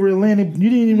know they were Atlanta. You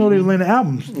didn't even know they were Atlanta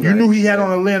albums. You knew he had on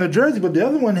Atlanta jersey, but the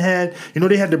other one had,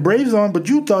 they had the Braves on, but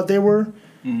you thought they were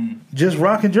just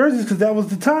rocking jerseys because that was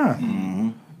the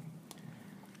time.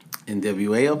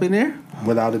 NWA up in there?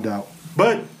 Without a doubt.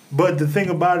 But the thing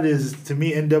about it is, to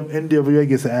me, NWA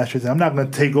gets an asterisk. I'm not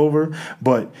going to take over,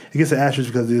 but it gets an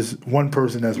asterisk because there's one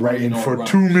person that's writing for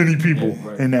too many people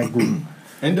in that group.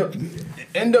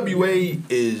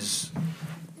 NWA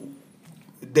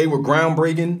they were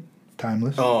groundbreaking.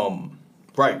 Timeless.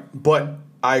 Right. But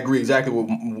I agree exactly with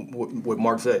what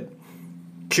Mark said.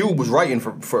 Cube was writing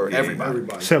for everybody.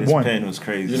 Except His one. pen was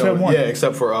crazy. Except one. Yeah,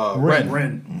 except for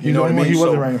Ren. You know what I mean? He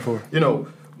wasn't writing for.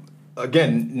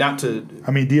 Again, not to.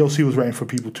 I mean, DOC was writing for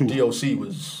people too. DOC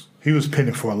was. He was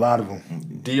penning for a lot of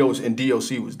them.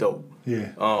 DOC was dope.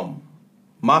 Yeah.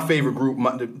 My favorite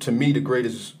group, to me, the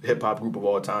greatest hip hop group of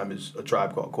all time is A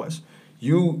Tribe Called Quest.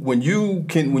 When you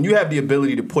have the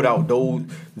ability to put out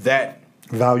that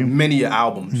volume, many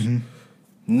albums,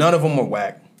 none of them are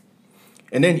whack.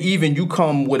 And then even you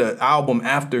come with an album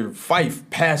after Phife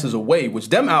passes away, which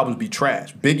them albums be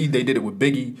trash. Biggie, they did it with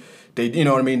Biggie. They, you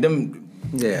know what I mean?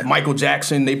 Michael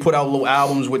Jackson, they put out little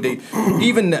albums with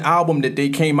even the album that they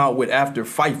came out with after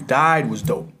Phife died was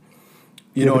dope.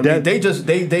 You know what I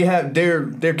mean? They have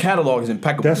their catalog is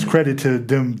impeccable. That's credit to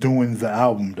them doing the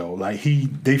album though. Like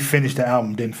they finished the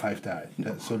album, then Phife died.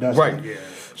 So that's right.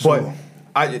 So,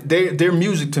 but their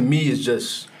music to me is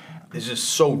just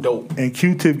so dope. And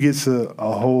Q-Tip gets a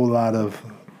whole lot of.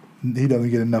 He doesn't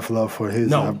get enough love for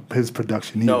his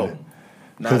production either.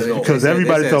 Because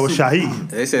everybody thought it was Shaheed.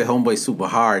 They said Homeboy's super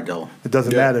hard though. It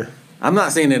doesn't matter. I'm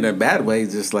not saying it in a bad way.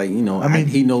 It's just like, he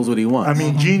knows what he wants. I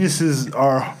mean, geniuses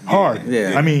are hard.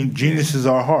 Yeah. I mean, geniuses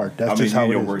are hard. That's just how it is.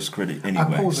 You're your worst critic anyway.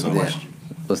 I pose a question.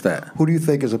 What's that? Who do you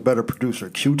think is a better producer,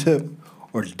 Q-Tip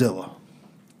or Dilla?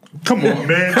 Come on,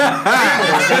 man.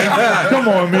 Come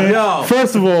on, man. Yo.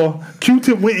 First of all,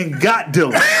 Q-Tip went and got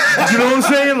Dilla. You know what I'm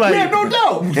saying? Like, Yeah, no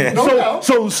doubt. No doubt.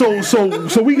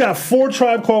 So we got 4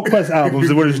 Tribe Called Quest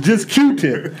albums where it's just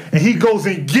Q-Tip, and he goes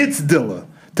and gets Dilla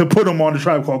to put him on the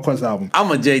Tribe Called Quest album. I'm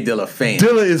a J Dilla fan.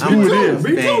 Dilla is who it is.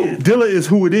 Me too. Dilla is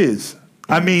who it is.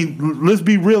 I mean, let's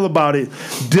be real about it.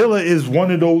 Dilla is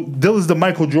one of those. Dilla's the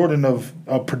Michael Jordan of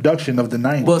production of the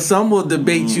 90s. Well, some will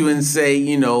debate you and say,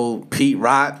 Pete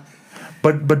Rock.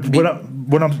 But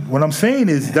what I'm saying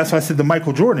is, that's why I said the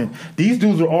Michael Jordan. These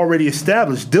dudes are already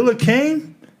established. Dilla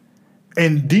came,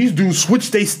 and these dudes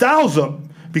switched their styles up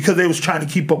because they was trying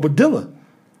to keep up with Dilla.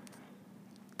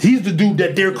 He's the dude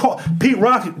that they're called. Pete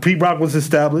Rock was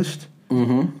established.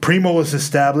 Primo is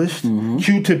established.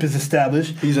 Q-Tip is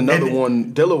established. He's another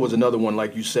one. Dilla was another one,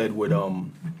 like you said, with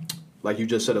like you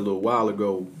just said a little while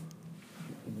ago,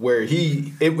 where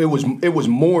it was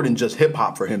more than just hip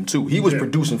hop for him too. He was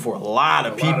producing for a lot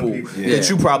of people that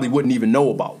you probably wouldn't even know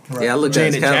about. Yeah, I looked at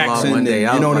his Janet catalog Jackson one day.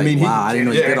 and- I you know was what I like, mean? wow, I didn't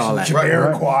know you did all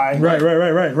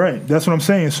that. Right. That's what I'm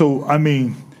saying. So I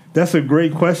mean, that's a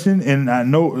great question, and I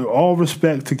know all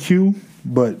respect to Q,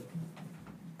 but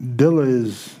Dilla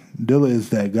is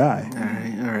that guy.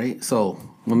 All right. So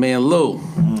my man Lou,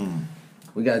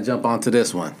 we gotta jump onto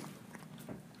this one.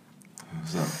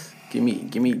 What's up? Give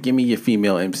me your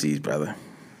female MCs, brother.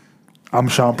 I'm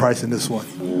Sean Price in this one.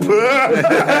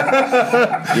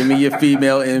 Give me your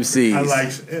female MCs. I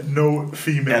like no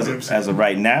female MC. As of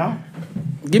right now,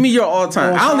 Give me your all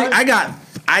time.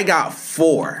 I got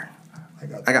four.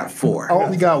 I got four. I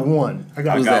only got one. I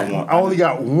got that? one. I only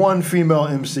got one female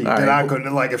MC All that right. I could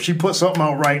like. If she put something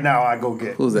out right now, I go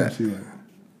get Who's that?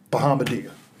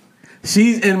 Bahamadia.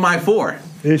 She's in my four.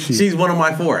 Is she? She's one of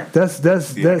my four. That's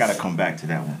Yeah, I gotta come back to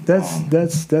that one. that's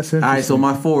interesting. All right, so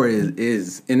my four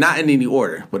is and not in any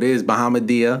order, but it is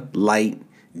Bahamadia, Light,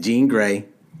 Jean Grey,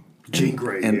 Jean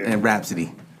Grey and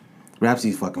Rhapsody.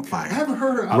 Rhapsody's fucking I fire. haven't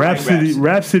heard her. Rhapsody's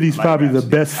Like probably the Rhapsody.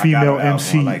 best I got female an album,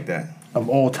 MC I like that. of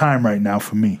all time right now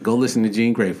for me. Go listen to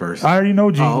Jean Grey first. I already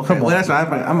know Jean. Oh, okay. Come on. Well, that's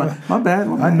right. My bad.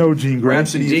 I know Jean Grey.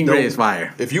 Rhapsody Jean Grey dope. is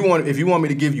fire. If you want me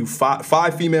to give you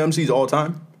five female MCs all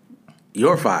time,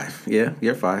 You're five. Yeah,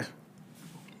 you're five.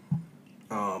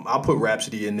 I'll put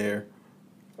Rhapsody in there.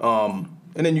 And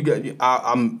then you got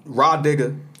I'm Rod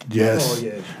Digger. Yes. Oh,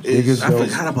 yeah. Niggas I dope.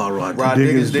 forgot about Rod. Rod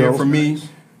Digger's Digger's there dope. for me.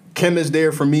 Kim is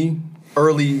there for me.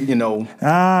 Early,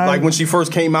 like when she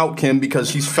first came out, Kim,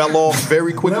 because she fell off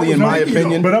very quickly, in my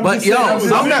opinion. But I'm But just yo,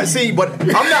 saying, I'm not. See, but I'm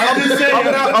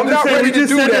not ready to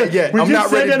do that yet. I'm not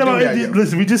ready to do that yet.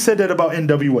 Listen, we just said that about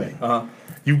NWA.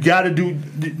 You got to do.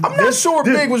 I'm not sure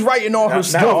Big was writing all her Not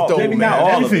stuff all- though, maybe man. not all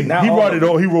of it. Everything. Not He all wrote of it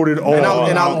all. He wrote it all.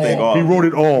 And I don't think all He of wrote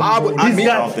it all. I don't think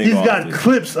all he's of got it.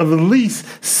 clips of at least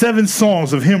 7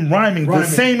 songs of him rhyming the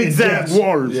same exact Yes.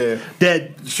 words. Yeah.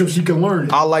 That So she can learn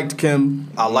it. I liked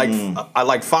Kim. I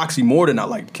liked Foxy more than I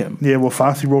liked Kim. yeah. Well,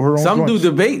 Foxy wrote her own. Some do joints.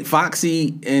 debate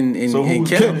Foxy and So and who's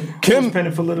Kim. Kim- who's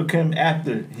penning for Little Kim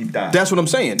after he died? That's what I'm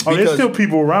saying. Oh, there's Because still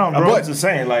people around, bro. I'm just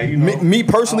saying, like, you know, me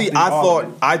personally, I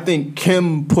I think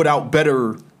Kim put out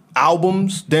better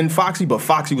albums than Foxy, but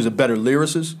Foxy was a better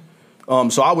lyricist.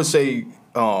 So I would say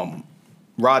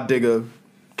Rod Digger,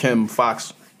 Kim,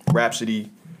 Fox,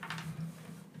 Rhapsody.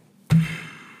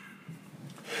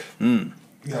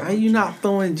 How you not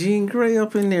throwing Jean Grey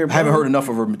up in there, bro? I haven't heard enough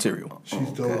of her material. She's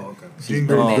dope. Jean Grey's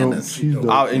dope. bananas. She's dope.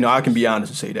 I can be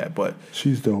honest and say that, but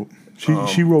She's dope. She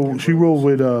rolled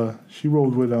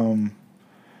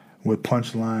with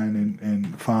Punchline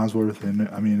and Farnsworth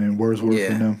and Wordsworth Yeah.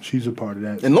 and them. She's a part of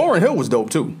that. and Lauryn Hill was dope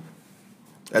too,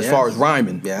 as Yes. far as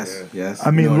rhyming. Yes.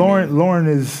 I mean, You know what I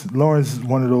Lauren's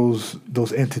one of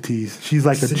those entities. She's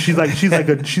like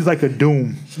a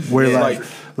Doom where Yeah.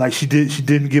 like she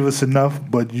didn't give us enough,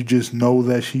 but you just know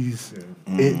that she's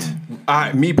it.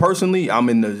 Me personally, I'm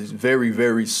in the very,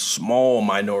 very small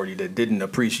minority that didn't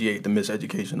appreciate the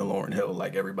miseducation of Lauryn Hill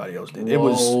like everybody else did. It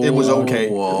was okay.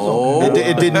 Whoa. It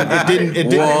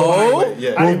didn't. Whoa.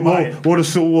 Yeah.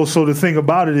 So the thing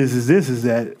about it is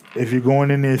that if you're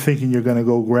going in there thinking you're gonna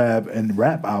go grab a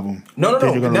rap album, No,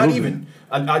 then you're gonna not lose even.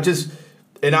 I just,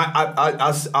 and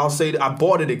I'll say that I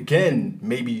bought it again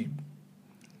maybe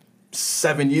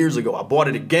 7 years ago. I bought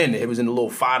it again. It was in a little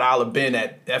 $5 bin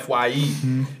at FYE,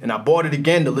 and I bought it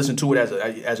again to listen to it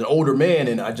as an older man.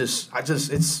 And I just,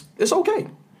 it's okay.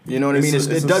 You know what I mean? it's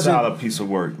It a doesn't. solid piece of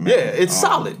work, man. Yeah, it's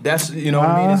solid. That's what I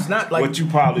mean. It's not like What you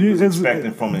probably was It's-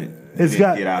 expecting from it. It's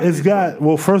didn't get out of it, but-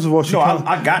 well, first of all, she No, comes,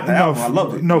 I got the album. I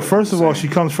love it. No, But first I'm of all, saying-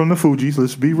 she comes from the Fugees.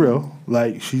 Let's be real.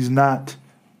 Like, she's not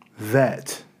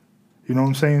that. You know what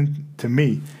I'm saying? To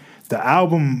me, the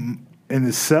album in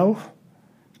itself,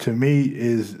 to me,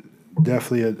 is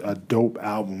definitely a dope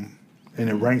album. And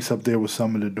it ranks up there with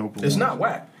some of the dope it's ones. not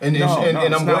whack. And No, I'm it's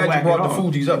not glad you whack brought at the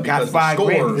all. Fugees up It got because 5 the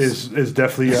score Grammys. It's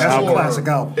definitely an the album. score Classic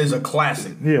album. is a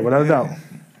classic. Yeah, without a doubt.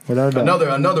 Without a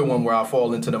doubt. Another one where I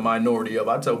fall into the minority of.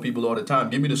 I tell people all the time,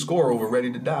 give me the score over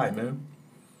Ready to Die, man.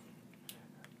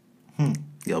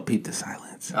 Yo, peep the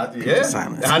silence. Peep Yeah, the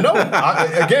silence. I know.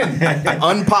 Again,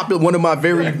 unpopular. One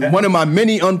of my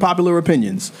many unpopular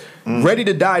opinions. Ready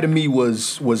to Die to me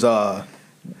was a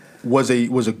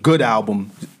good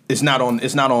album. It's not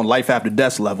on Life After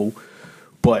Death level,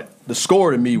 but the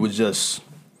score to me was just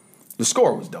the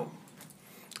score was dope.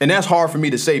 And that's hard for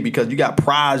me to say because you got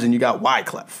Prize and you got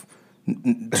Wyclef.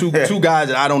 Two guys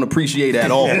that I don't appreciate at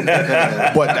all.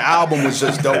 But the album was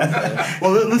just dope. Man.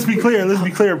 Well, let's be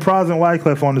clear. Prize and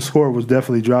Wyclef on the score was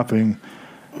definitely dropping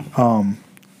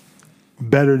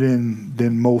better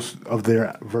than most of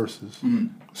their verses.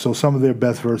 So some of their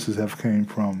best verses have came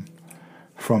from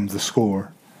the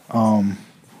score.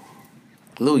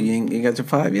 Lou, you ain't got your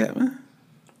 5 yet, man?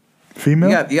 Female?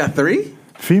 You got 3?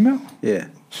 Female? Yeah.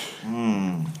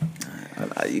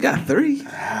 You got 3?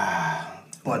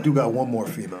 Well, I do got one more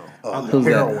female. Who's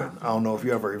that? Heroin. I don't know if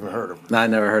you ever even heard of her. No, I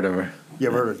never heard of her. You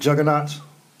ever heard of Juggernauts?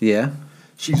 Yeah.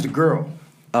 She's the girl.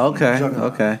 Okay.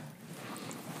 Juggernaut. Okay.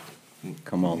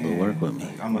 Come on, Lou, work with me.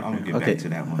 I'm gonna get Okay. back to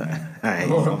that one, man. All right.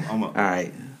 I'm All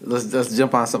right. Let's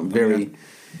jump on something very,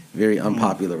 very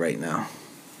unpopular right now.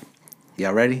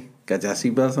 Y'all ready? Got y'all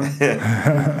seatbelts on?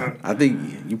 I think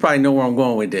you probably know where I'm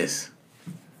going with this.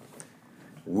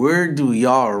 Where do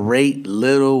y'all rate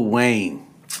Lil Wayne?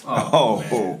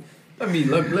 Let me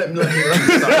start.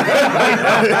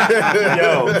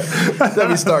 Let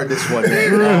me start this one,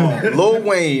 man. Lil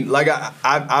Wayne, like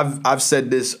I've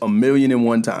said this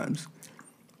 1,000,001 times.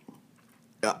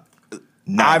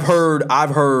 I've heard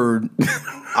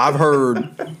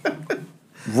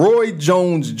Roy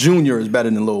Jones Jr. is better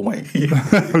than Lil Wayne.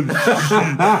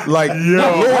 Like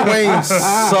Lil Wayne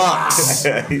sucks.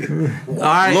 All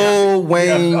right. Lil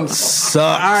Wayne sucks.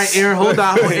 All right, Aaron,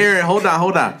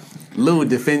 hold on. Lou,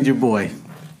 defend your boy.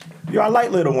 Yo, I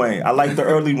like Lil Wayne. I like the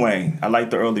early Wayne.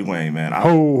 Man.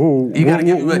 You gotta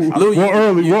give Lou. What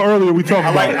early are we talking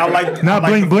I about? like Not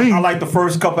Bling Bling. I like the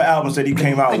first couple albums that he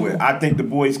came out with. I think the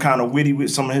boy's kind of witty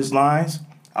with some of his lines.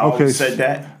 I always said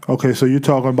that. Okay, so you're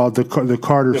talking about the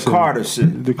Carter series. Carter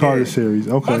shit. The Carter series.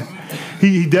 Okay.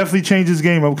 He definitely changed his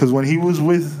game up because when he was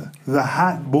with the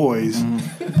Hot Boys,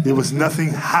 there was nothing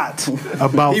hot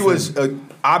about He him. was.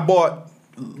 I bought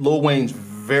Lil Wayne's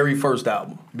very first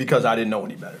album because I didn't know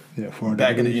any better. Yeah, 400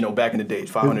 back in degrees. back in the days,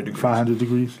 500 degrees. 500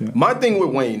 degrees, yeah. My thing with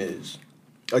Wayne is,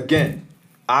 again,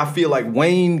 I feel like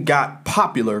Wayne got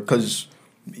popular because,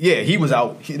 he was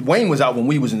out. Wayne was out when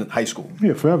we was in high school.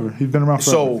 Yeah, forever. He's been around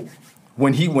forever. So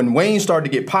when Wayne started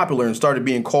to get popular and started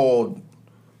being called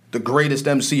the greatest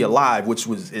MC alive, which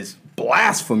is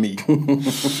blasphemy,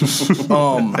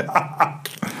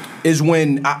 is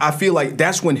when I feel like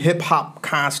that's when hip hop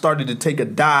kind of started to take a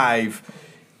dive.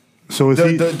 So is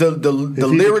he The he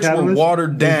lyrics the were catalyst?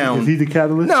 watered down. Is he the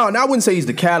catalyst? No, I wouldn't say he's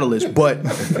the catalyst, but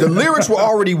the lyrics were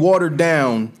already watered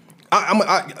down.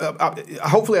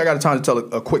 Hopefully, I got time to tell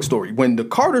a quick story. When the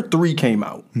Carter 3 came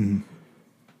out,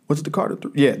 was it the Carter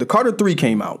 3? Yeah, the Carter 3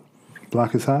 came out.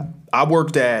 Block is hot? I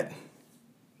worked at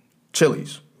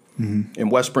Chili's in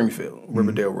West Springfield,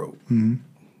 Riverdale Road.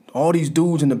 All these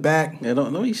dudes in the back. Yeah,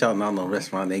 don't be shouting out no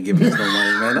restaurant. They ain't giving us no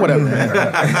money, man. Whatever,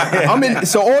 man.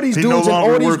 So all these He dudes, no and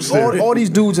longer works there. all these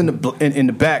dudes in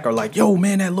the back are like, "Yo,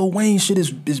 man, that Lil Wayne shit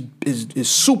is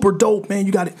super dope, man.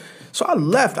 You got it." So I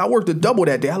left. I worked a double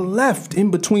that day. I left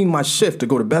in between my shift to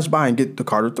go to Best Buy and get the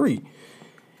Carter 3.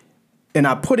 And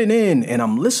I put it in, and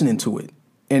I'm listening to it,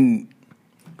 and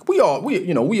we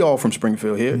all from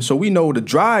Springfield here, so we know the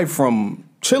drive from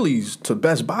Chili's to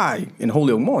Best Buy in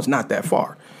Holyoke Mall is not that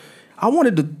far. I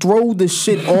wanted to throw this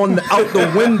shit out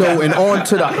the window and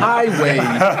onto the highway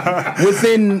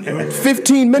within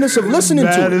 15 minutes of listening to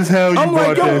Mad it. as hell you I'm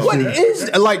like, bought yo, that what shit. is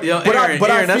like? Yo, But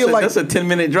Aaron, I feel like that's a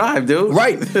 10-minute drive, dude.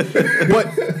 right. But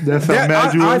That's how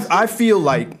mad you was? I feel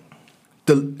like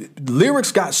the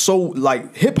lyrics got so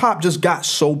like hip hop just got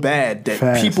so bad that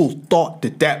Fast. people thought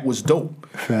that was dope.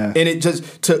 Fast. And it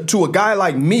just to a guy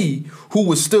like me who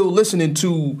was still listening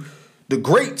to the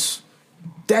greats,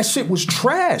 that shit was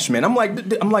trash, man. I'm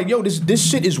like, yo, this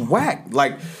shit is whack.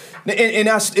 Like,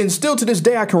 and still to this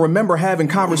day, I can remember having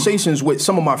conversations with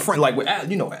some of my friends, like with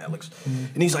Alex,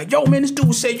 and he's like, yo, man, this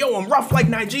dude said, yo, I'm rough like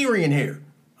Nigerian here.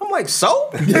 I'm like, so?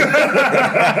 Like,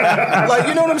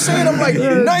 you know what I'm saying? I'm like,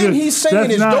 nothing he's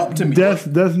saying is dope to me. That's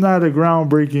not a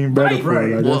groundbreaking metaphor.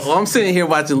 right. Like, Well, I'm sitting here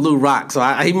watching Lou rock, so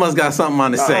he must got something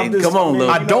on to say. I'm just- Come on, I mean, Lou.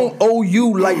 I don't owe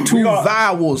you like two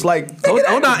vowels. Like,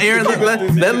 Hold on, Aaron.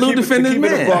 Let Lou defend his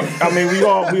man. I mean, we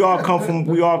all come from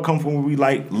where we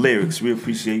like lyrics. We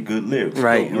appreciate good lyrics.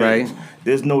 Right, Dope lyrics. right.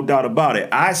 There's no doubt about it.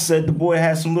 I said the boy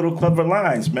had some little clever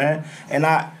lines, man, and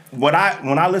when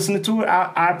I listened to it,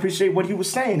 I appreciate what he was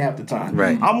saying half the time.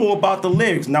 Right. I'm more about the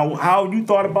lyrics. Now, how you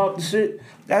thought about the shit,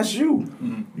 that's you.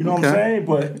 You know what I'm Okay. saying?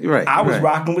 But Right, I was right.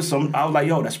 rocking with some. I was like,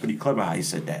 yo, that's pretty clever how he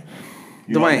said that.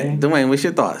 You know what I mean? Dwayne, what's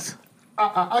your thoughts?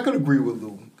 I could agree with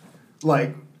Lou.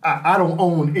 Like, I don't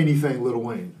own anything Lil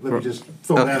Wayne. Let me just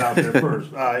throw that out there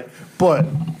first. All right. But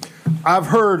I've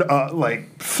heard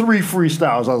like 3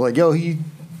 freestyles. I was like, yo, he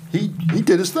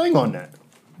did his thing on that.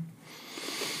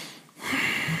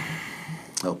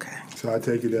 Okay. so I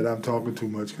take it that I'm talking too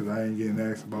much because I ain't getting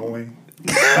asked about Wayne.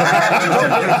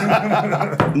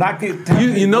 Knock it.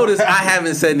 You notice I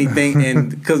haven't said anything, and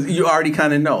because you already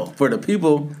kind of know. For the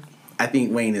people, I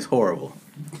think Wayne is horrible.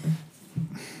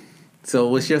 So,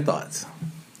 what's your thoughts?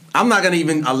 I'm not gonna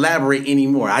even elaborate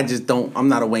anymore. I just don't. I'm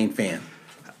not a Wayne fan.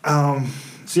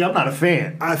 See, I'm not a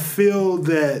fan. I feel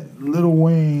that Lil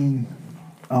Wayne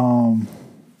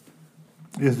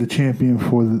is the champion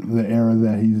for the era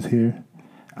that he's here.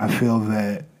 I feel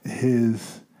that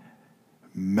his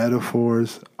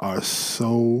metaphors are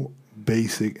so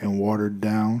basic and watered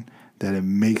down that it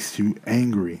makes you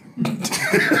angry.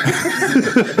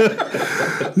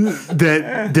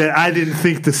 that I didn't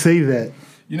think to say that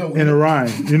in a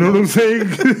rhyme. You know what I'm saying?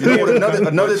 You know what,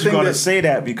 another You're thing gonna that say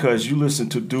that because you listen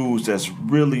to dudes that's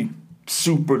really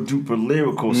super duper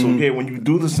lyrical. So yeah, when you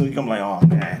do this, you come like, oh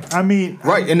man. I mean,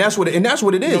 right, and that's what it is.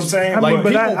 what I'm saying? Like I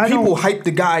mean, but people hype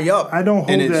the guy up. I don't hold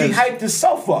and that. He hyped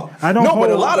himself up. I don't No, hold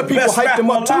but a lot of people best hyped him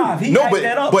up rapper alive. too. He No, hyped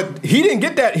that up. but he didn't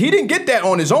get that. He didn't get that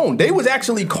on his own. They was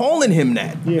actually calling him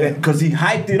that. Yeah. Because he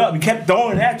hyped it up. He kept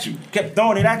throwing it at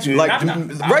you. Like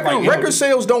record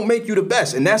sales don't make you the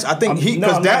best, and that's I think he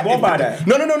because I'm that not going by that.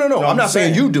 No. I'm not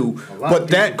saying you do, but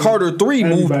that Carter 3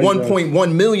 moved Everybody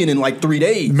 1.1 million in like 3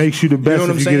 days. Makes you the best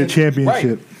if you get a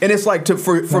championship. Right. And it's like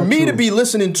for me true. to be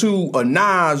listening to a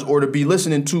Nas or to be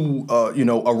listening to a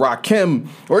Rakim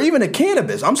or even a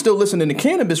Cannabis. I'm still listening to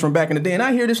Cannabis from back in the day, and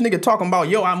I hear this nigga talking about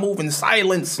I move in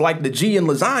silence like the G in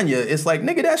lasagna. It's like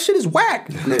nigga, that shit is whack.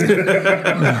 You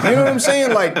know what I'm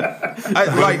saying? Like,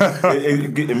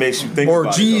 it makes you think. or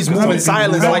about G's it, though. moving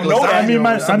silence like lasagna.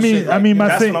 My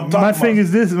That's thing what I'm talking my thing about.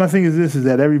 is this. My thing is this is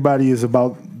that everybody is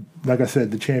about, like I said,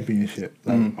 the championship.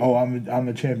 Like, oh, I'm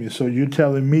a champion. So you're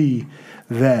telling me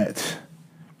that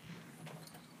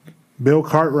Bill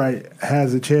Cartwright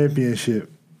has a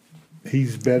championship.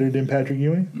 He's better than Patrick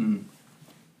Ewing?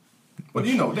 But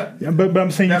you know that. Yeah, but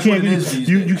I'm saying That's you what it is can't these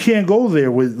you days. can't go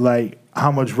there with like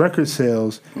how much record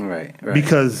sales Right.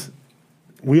 because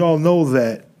we all know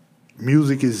that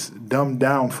music is dumbed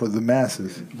down for the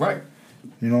masses. Right.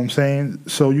 You know what I'm saying?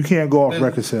 So you can't go off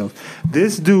record sales.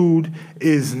 This dude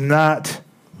is not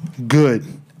good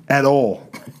at all.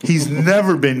 He's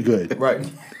never been good. Right.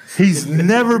 He's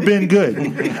never been good.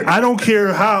 I don't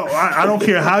care how I don't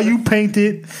care how you paint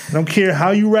it. I don't care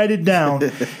how you write it down.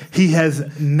 He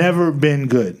has never been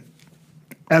good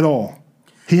at all.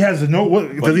 He has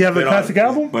does he have a classic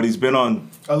album? But he's been on.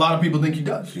 A lot of people think he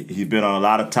does. He's been on a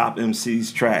lot of top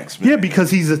MCs tracks. Man. Yeah,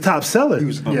 because he's a top seller.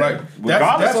 Right.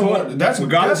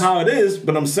 Regardless how it is,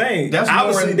 but I'm saying that's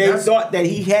obviously more- they that's- thought that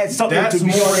he had something that's to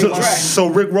be more on in the line. track. So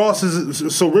Rick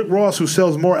Ross, who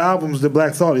sells more albums than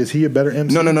Black Thought, is he a better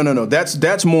MC? No.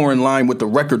 That's more in line with the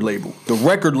record label. The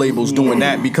record label's doing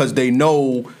that because they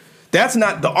know that's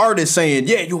not the artist saying,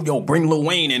 "Yeah, yo, bring Lil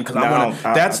Wayne in because I want to."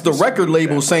 That's the record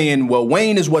label saying, "Well,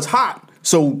 Wayne is what's hot,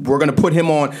 so we're gonna put him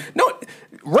on." No,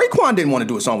 Raekwon didn't want to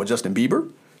do a song with Justin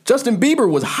Bieber. Justin Bieber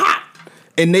was hot,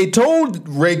 and they told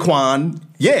Raekwon,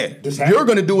 "Yeah, you're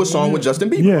gonna do a song with Justin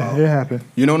Bieber." Yeah, it happened.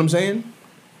 You know what I'm saying?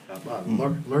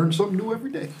 Learn something new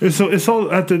every day. It's all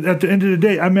at the end of the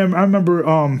day. I remember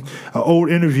an old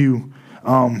interview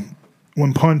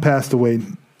when Pun passed away.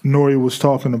 Nori was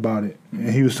talking about it, and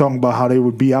he was talking about how they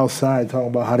would be outside talking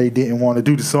about how they didn't want to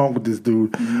do the song with this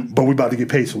dude, but we about to get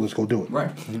paid, so let's go do it. Right.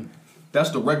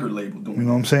 That's the record label doing. You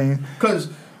know what I'm saying? Because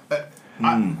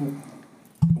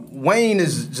Wayne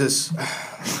is just.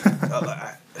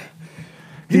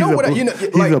 He's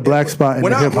a black spot in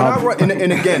the hip hop. And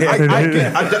again,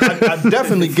 I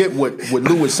definitely get what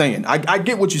Lou was saying. I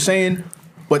get what you're saying,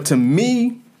 but to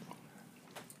me,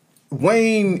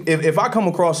 Wayne, if I come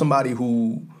across somebody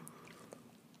who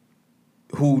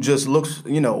just looks,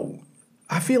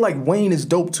 I feel like Wayne is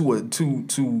dope to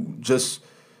just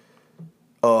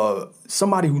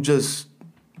somebody who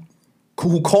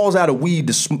calls out of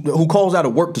who calls out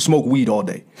of work to smoke weed all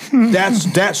day.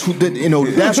 That's who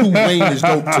Wayne is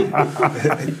dope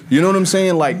to. You know what I'm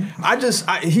saying? Like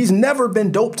he's never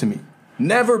been dope to me.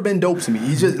 Never been dope to me.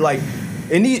 He's just like,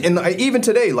 and even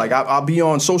today, like I'll be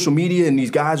on social media and these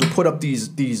guys will put up these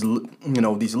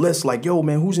lists like, yo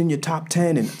man, who's in your top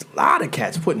 10? And a lot of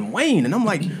cats putting Wayne, and I'm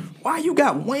like, why you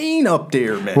got Wayne up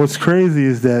there, man? What's crazy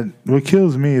is that what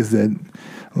kills me is that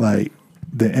like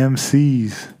the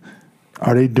MCs.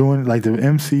 Are they doing like the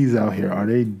MCs out here? Are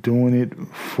they doing it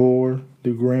for the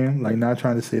gram? Like not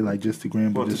trying to say like just the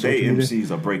gram, but Well, just today social media?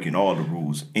 MCs are breaking all the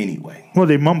rules anyway. Well,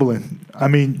 they mumbling. I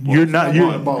mean, you're not.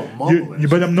 You're, mumbling.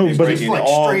 but I'm no. They But breaking it's like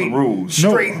all straight- the rules.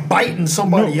 Straight biting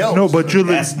somebody else. no. But you're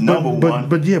That's number one.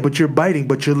 But you're biting.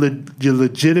 But you're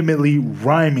legitimately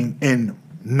rhyming and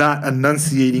not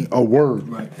enunciating a word.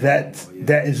 Right. That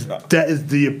is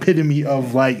the epitome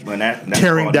of like But that's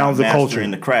tearing called down not the culture.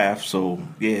 mastering the craft. So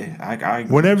yeah, I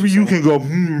agree Whenever with you saying. can go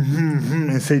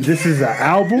and say this is an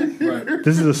album,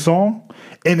 this is a song,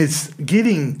 and it's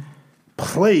getting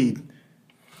played.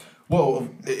 Well,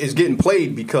 it's getting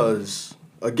played because,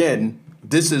 again,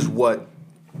 this is what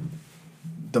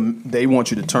they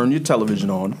want you to turn your television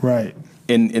on, Right.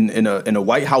 in a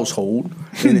white household,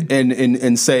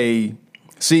 and say,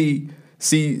 see,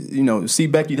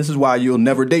 Becky, this is why you'll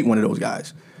never date one of those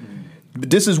guys.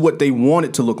 This is what they want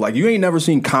it to look like. You ain't never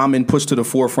seen Common pushed to the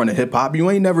forefront of hip hop. You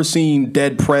ain't never seen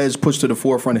Dead Prez pushed to the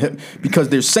forefront of hip because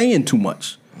they're saying too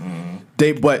much.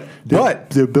 But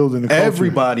They're building the culture.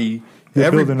 everybody. They're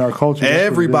building our culture. That's what it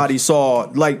Everybody is. saw,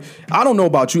 like, I don't know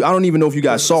about you. I don't even know if you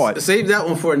guys saw it. Save that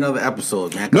one for another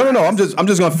episode, man. No. I'm just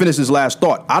gonna finish this last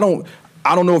thought. I don't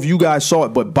know if you guys saw it,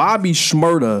 but Bobby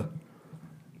Shmurda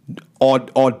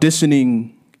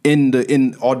auditioning in the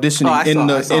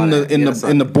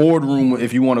boardroom,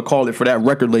 if you want to call it, for that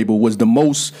record label was the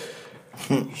most.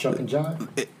 Shuck and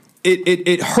jive.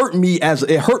 It hurt me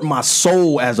it hurt my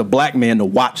soul as a black man to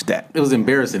watch that. It was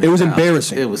embarrassing. It was at times.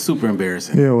 embarrassing. It was super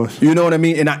embarrassing. Yeah, it was. You know what I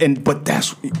mean? But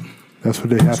that's That's what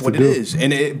they have what to it do.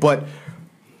 is. But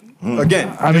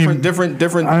again, I mean, different.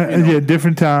 Different time.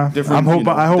 different,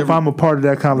 I hope different- I'm a part of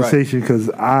that conversation because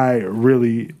I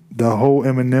really the whole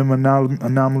Eminem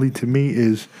anomaly to me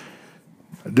is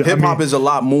Hip hop is a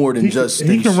lot more than just.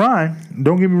 he can rhyme.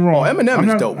 Don't get me wrong. Oh, Eminem I'm is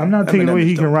not, dope. I'm not taking Eminem away is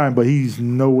he can dope. rhyme, but he's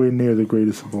nowhere near the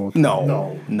greatest of all time.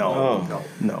 No. All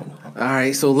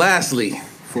right. So, lastly,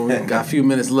 before we got a few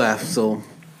minutes left, so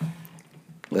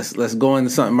let's go into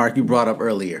something, Mark, you brought up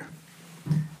earlier.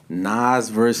 Nas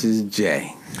versus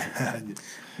Jay.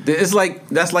 It's like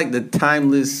that's like the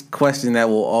timeless question that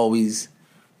will always,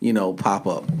 pop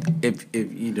up if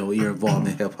you're involved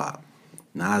in hip hop.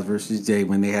 Nas versus Jay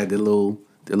when they had the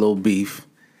little beef.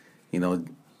 What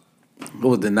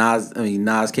was the Nas? I mean,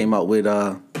 Nas came out with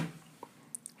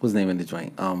what's the name of the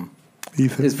joint?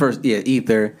 Ether. His first,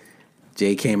 Ether.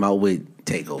 Jay came out with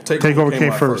Takeover. Takeover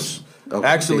came out first. Okay,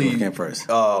 Actually, Takeover came first.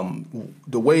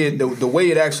 The way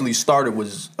it actually started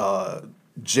was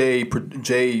Jay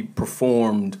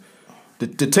performed the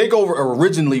Takeover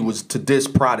originally was to diss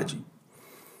Prodigy.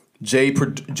 Jay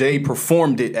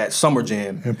performed it at Summer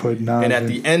Jam And put Nas and at in.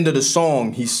 the end of the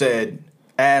song he said,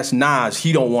 "Ask Nas,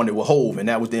 he don't want it with Hove," and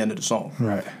that was the end of the song.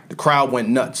 Right. The crowd went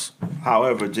nuts.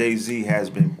 However, Jay-Z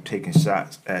has been taking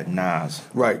shots at Nas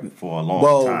Right. for a long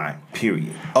Well, time.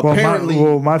 Period. Apparently,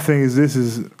 my thing is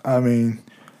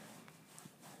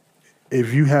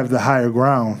if you have the higher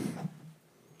ground,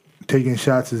 taking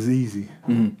shots is easy.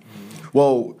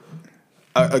 well,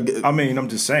 I mean, I'm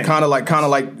just saying. kind of like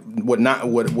what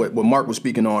Mark was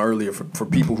speaking on earlier for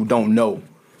people who don't know.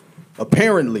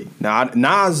 Apparently, now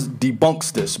Nas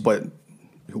debunks this, but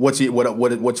what's he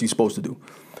supposed to do?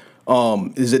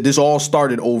 Is that this all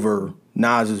started over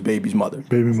Nas's baby's mother,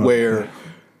 where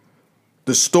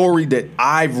the story that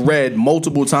I've read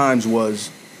multiple times was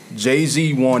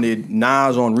Jay-Z wanted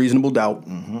Nas on Reasonable Doubt.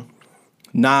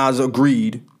 Nas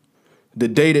agreed. The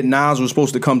day that Nas was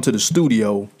supposed to come to the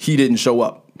studio, he didn't show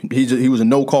up. He was a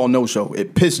no-call, no-show.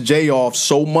 It pissed Jay off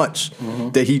so much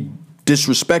that he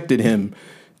disrespected him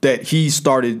that he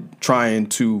started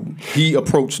he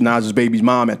approached Nas's baby's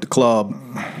mom at the club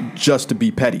just to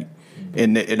be petty.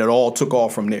 And it all took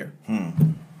off from there.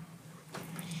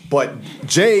 But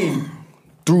Jay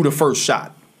threw the first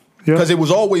shot. Yeah. Because it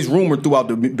was always rumored throughout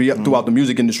the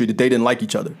music industry that they didn't like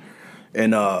each other.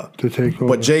 And Takeover.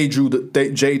 but Jay threw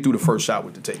the first shot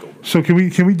with the Takeover. So can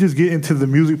we just get into the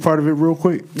music part of it real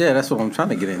quick? Yeah, that's what I'm trying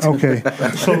to get into. Okay.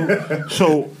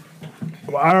 So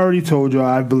I already told you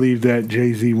I believe that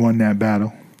Jay-Z won that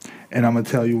battle. And I'm gonna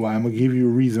tell you why. I'm gonna give you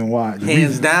a reason why.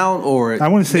 Hands down, or I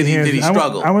wouldn't say hands. Did he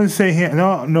struggle? I wouldn't say hands.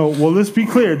 No. Well, let's be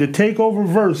clear. The Takeover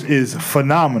verse is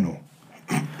phenomenal.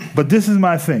 But this is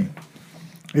my thing.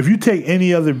 If you take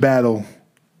any other battle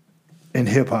in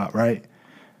hip hop, right?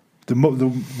 The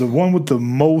one with the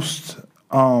most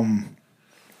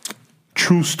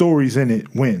true stories in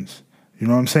it wins. You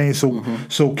know what I'm saying?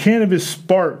 So Cannabis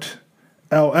sparked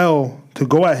LL to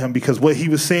go at him because what he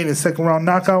was saying in second round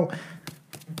knockout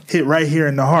hit right here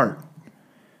in the heart.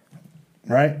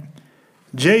 Right?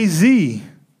 Jay-Z,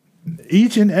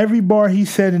 each and every bar he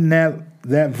said in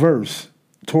that verse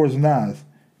towards Nas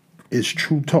is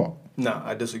true talk. No,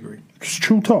 I disagree. It's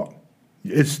true talk.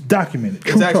 It's documented.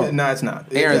 True It's actually talk. no, it's not.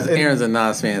 Aaron's a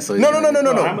Nas fan, so No. I'm a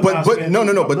Nas fan.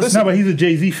 But this No, but he's a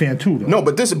Jay-Z fan too, though. no,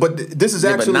 but this is yeah,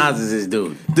 actually but Nas is his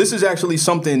dude. this is actually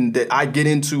something that I get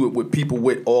into it with people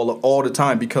with all the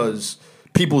time because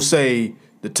people say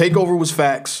The Takeover was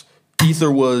facts.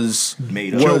 Ether was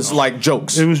Made up. like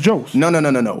jokes. It was jokes.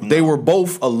 No. They were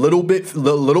both a little bit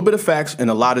of facts and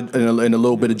a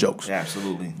little bit of jokes.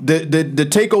 Absolutely. The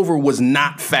Takeover was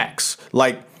not facts.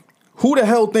 Like, who the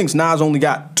hell thinks Nas only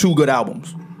got 2 good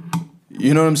albums?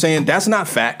 You know what I'm saying? That's not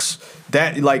facts.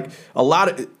 That, like, a lot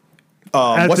of.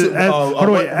 At the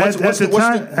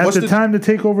time the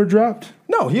Takeover dropped.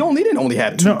 No, he didn't only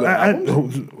have 2 good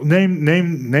albums.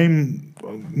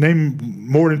 Name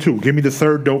more than 2. Give me the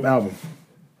third dope album.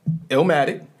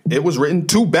 Illmatic. It was written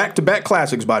 2 back-to-back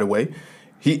classics, by the way.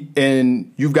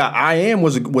 You've got I Am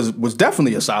was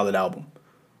definitely a solid album.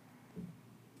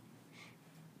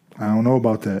 I don't know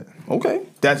about that. Okay,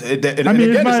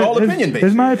 it's all opinion based.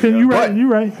 It's my opinion. You're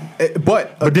right.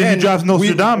 But then you dropped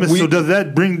Nostradamus. So does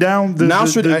that bring down the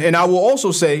And I will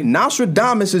also say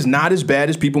Nostradamus is not as bad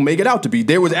as people make it out to be.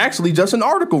 There was actually just an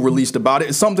article released about it.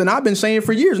 It's something I've been saying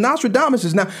for years. Nostradamus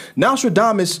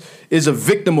is a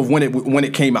victim of when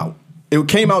it came out. It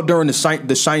came out during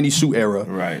the shiny suit era,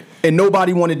 right? And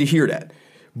nobody wanted to hear that.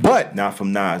 But not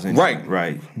from Nas, anyway.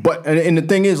 Right. But and the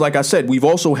thing is, like I said, we've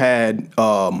also had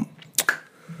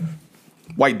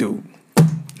white dude.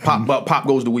 Pop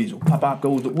goes the weasel. Pop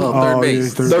goes the third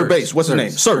base. Third base. What's his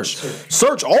name? Search.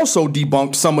 Search also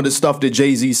debunked some of the stuff that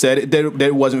Jay-Z said that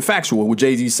it wasn't factual. What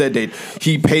Jay-Z said that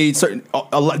he paid certain.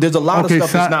 There's a lot of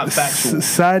stuff that's not factual.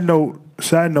 Side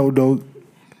note though,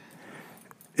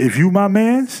 if you my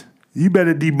mans, you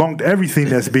better debunk everything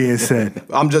that's being said.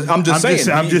 I'm just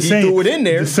saying. He threw it in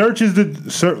there. Search is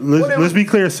let's be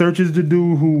clear. Search is the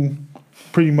dude who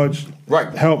pretty much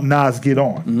helped Nas get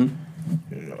on. Mm-hmm.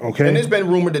 Okay, and it's been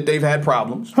rumored that they've had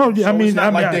problems. Oh yeah, so it's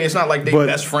not like they're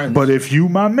best friends. But if you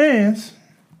my mans,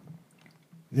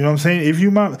 you know what I'm saying. If you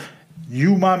my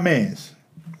mans,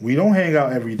 we don't hang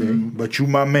out every day, but you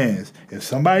my mans. If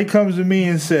somebody comes to me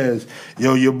and says,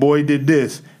 "Yo, your boy did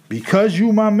this," because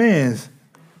you my mans,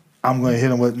 I'm gonna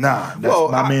hit him with my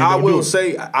man. I will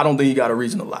say I don't think he got a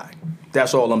reason to lie.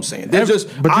 That's all I'm saying.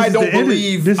 I don't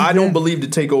believe the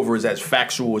Takeover is as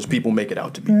factual as people make it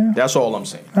out to be. Yeah. That's all I'm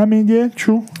saying. I mean, yeah,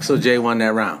 true. So Jay won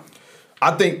that round.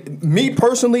 I think, me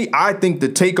personally, I think the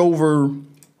Takeover.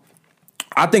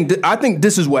 I think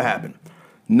this is what happened.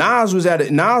 Nas was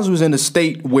in a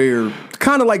state where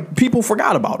kind of like people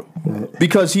forgot about him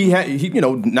because he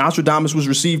Nostradamus was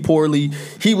received poorly.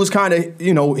 He was kind of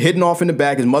hidden off in the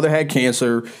back. His mother had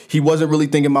cancer. He wasn't really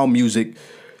thinking about music.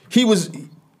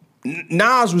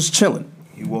 Nas was chilling.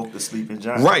 He woke the sleeping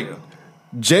giant. Right.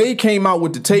 Jay came out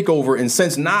with the Takeover, and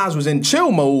since Nas was in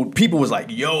chill mode, people was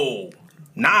like, "Yo,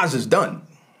 Nas is done."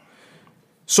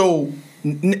 So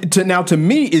to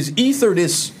me, is Ether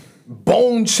this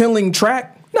bone chilling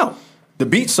track? No, the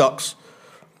beat sucks.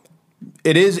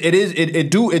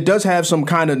 It does have some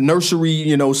kind of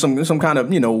nursery, some kind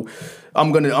of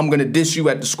I'm gonna diss you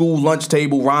at the school lunch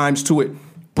table rhymes to it,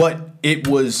 but it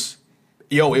was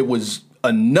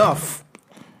enough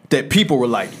that people were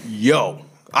like, "Yo."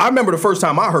 I remember the first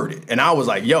time I heard it, and I was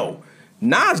like, "Yo,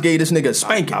 Nas gave this nigga a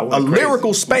spanking, a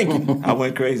lyrical spanking." I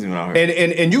went crazy when I heard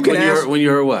it. And you can ask when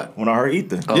you heard what? When I heard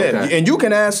Ether. Oh, yeah, okay. And you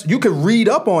could read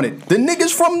up on it. The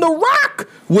niggas from The Rock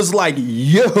was like,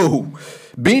 "Yo."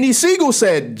 Beanie Siegel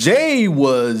said Jay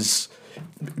was.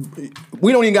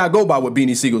 We don't even gotta go by what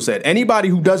Beanie Siegel said. Anybody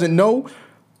who doesn't know,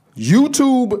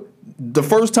 YouTube. The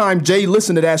first time Jay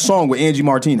listened to that song with Angie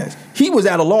Martinez, he was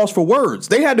at a loss for words.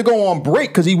 They had to go on break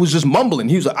because he was just mumbling.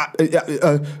 He was like,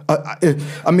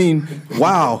 I mean,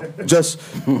 wow. Just,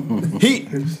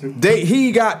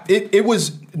 he got, it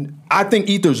was, I think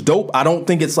Ether's dope. I don't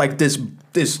think it's like this,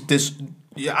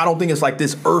 I don't think it's like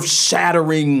this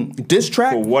earth-shattering diss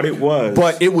track. For what it was.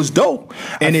 But it was dope.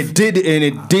 And it did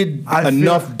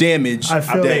enough damage. I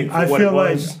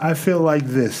feel like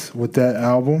this with that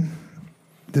album.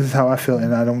 This is how I feel,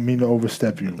 and I don't mean to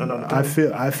overstep you. No. I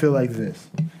feel like this.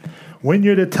 When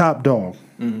you're the top dog,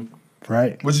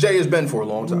 right? Which Jay has been for a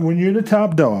long time. When you're the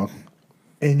top dog,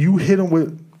 and you hit him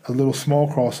with a little small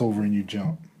crossover and you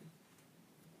jump.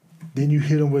 Then you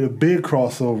hit him with a big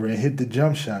crossover and hit the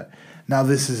jump shot. Now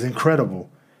this is incredible.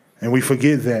 And we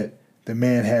forget that the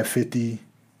man had 50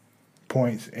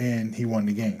 points and he won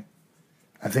the game.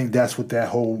 I think that's what that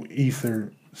whole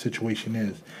Ether situation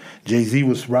is. Jay-Z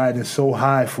was riding so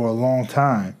high for a long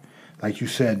time. Like you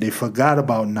said, they forgot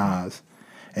about Nas.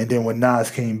 And then when Nas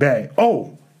came back,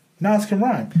 oh, Nas can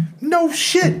rhyme. No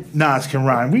shit, Nas can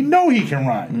rhyme. We know he can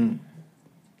rhyme.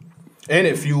 And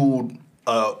it fueled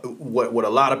what a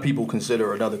lot of people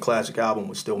consider another classic album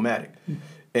was Stillmatic.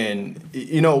 And,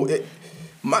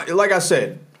 like I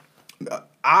said,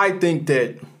 I think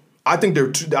they're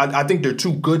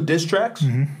two good diss tracks.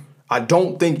 I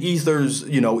don't think Ether's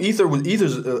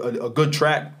a good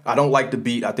track. I don't like the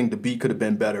beat. I think the beat could have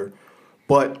been better,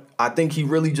 but I think he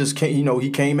really just came. He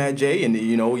came at Jay and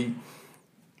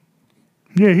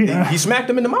he smacked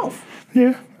him in the mouth.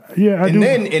 Yeah. Yeah, I do.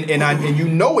 Then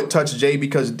it touched Jay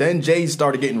because then Jay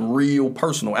started getting real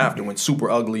personal after when Super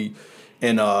Ugly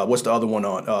and what's the other one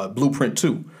on Blueprint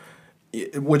 2,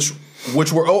 which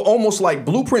were almost like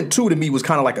Blueprint 2 to me was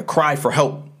kind of like a cry for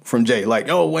help from Jay, like,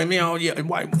 oh, wait, man,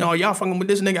 y'all fucking with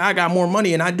this nigga. I got more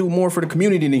money and I do more for the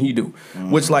community than he do,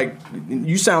 which like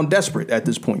you sound desperate at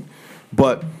this point.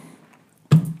 But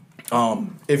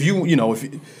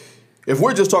if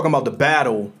we're just talking about the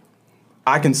battle,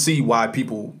 I can see why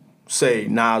people say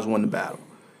Nas won the battle.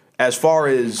 As far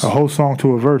as a whole song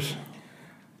to a verse,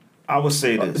 I would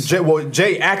say this.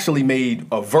 Jay actually made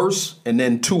a verse and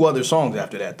then 2 other songs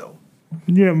after that, though.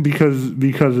 Yeah, because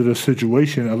of the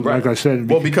situation, like I said.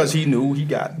 Well, because he knew he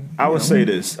got. I would say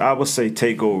this. I would say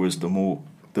Takeover is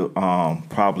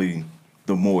probably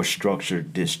the more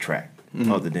structured diss track,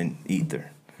 other than Ether.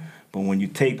 But when you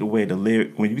take away the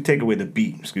beat, you take away the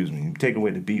beat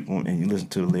and you listen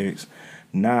to the lyrics,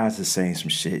 Nas is saying some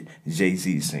shit,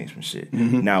 Jay-Z is saying some shit.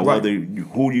 Now,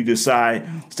 who you decide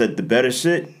said the better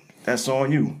shit, that's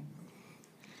on you.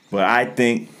 But I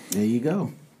think There you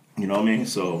go. you know what I mean.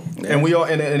 So And we all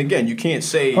and again, you can't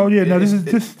say. Oh yeah, no, this is.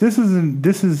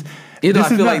 I feel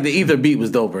not- like the Ether beat was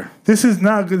doper. This is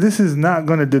not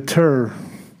going to deter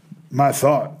my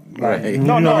thought. Like, Right.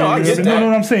 No, I get that. No,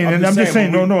 I'm saying, I'm just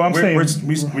saying.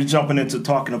 We're jumping into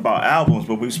talking about albums,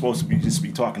 but we're supposed to just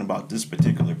be talking about this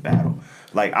particular battle.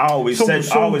 Like I always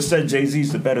said,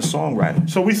 Jay-Z's the better songwriter.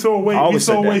 So we throw away. I We always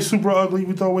throw said away that. Super Ugly.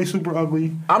 We throw away Super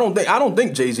Ugly. I don't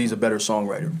think Jay-Z's a better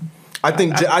songwriter. I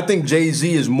think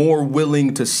Jay-Z is more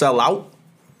willing to sell out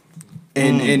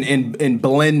and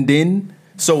blend in.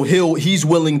 So he's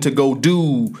willing to go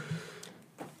do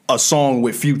a song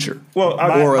with Future. Well,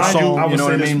 or a song, I would you know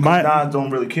say what I this, mean? Nas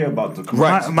don't really care about the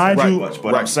commercials Mind you- much,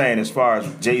 but right. I'm saying as far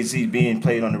as Jay-Z being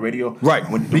played on the radio, Right,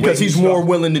 the because way he's he more struck-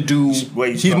 willing to do. way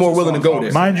he He's struck more the willing to songs go off.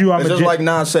 there. Mind you, it's just like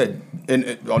Nas said,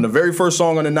 and on the very first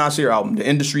song on the Nasir album, the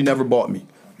industry never bought me.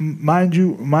 Mind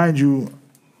you,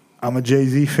 I'm a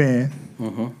Jay-Z fan,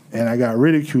 and I got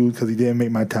ridiculed because he didn't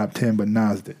make my top 10, but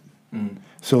Nas did.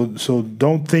 So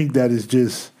don't think that it's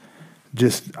just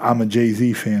I'm a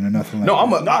Jay-Z fan or nothing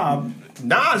like that.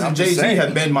 Nas and Jay-Z saying.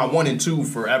 have been my 1 and 2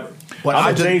 forever. But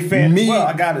I'm a Jay fan. Me,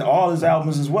 I got all his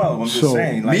albums as well. I'm just So,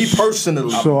 saying. Like, me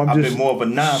personally, So I'm I've just been more of a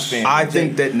Nas fan. I than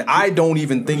think Jay. that I don't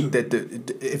even think that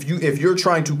if you're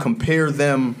trying to compare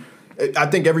them, I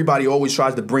think everybody always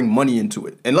tries to bring money into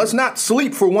it. And let's not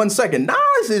sleep for 1 second.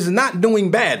 Nas is not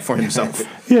doing bad for himself.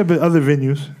 yeah, but other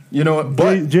venues. You know,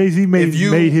 but Jay-Z made if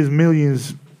you- his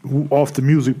millions off the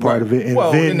music part of it,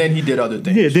 and then he did other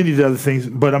things. Yeah, then he did other things.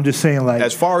 But I'm just saying, like,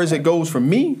 As far as it goes for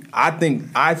me, I think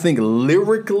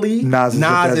lyrically, Nas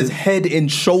Nas is is head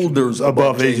and shoulders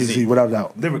above Jay-Z, Jay-Z. without a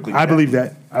doubt. Lyrically, I yeah. believe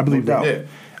that. I believe doubt. that.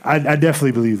 I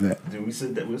definitely believe that. Dude, we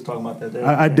said that we was talking about that.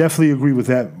 I definitely agree with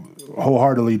that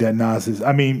wholeheartedly. That Nas is.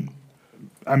 I mean,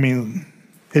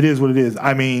 it is what it is.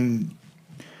 I mean,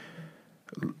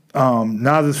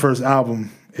 Nas's first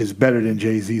album is better than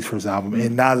Jay-Z's first album,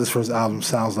 and Nas's first album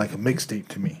sounds like a mixtape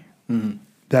to me.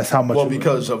 That's how much. Well,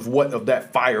 because of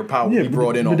that firepower he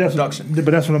brought in on production, But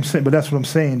that's what I'm saying. But that's what I'm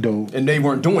saying, though. and they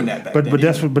weren't doing that back then. But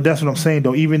that's what I'm saying,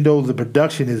 though. Even though the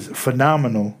production is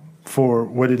phenomenal for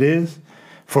what it is,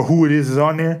 for who it is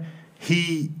on there,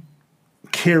 he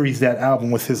carries that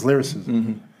album with his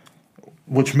lyricism,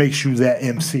 which makes you that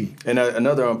MC. And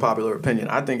another unpopular opinion,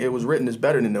 I think It Was Written is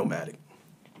better than Illmatic.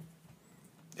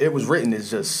 It Was Written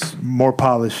is just More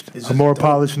polished, It's a just more dope.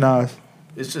 polished Nas.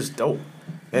 it's just dope,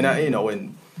 and Right,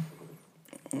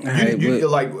 you're but-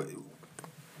 like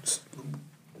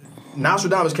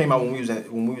Nostradamus came out when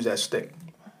we was at Stick.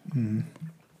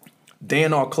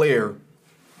 Dan Auclair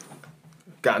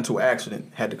got into an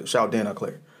accident. Had to shout Dan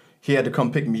Auclair. He had to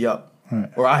come pick me up,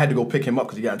 or I had to go pick him up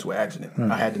because he got into an accident.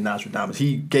 I had the Nostradamus.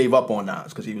 He gave up on Nas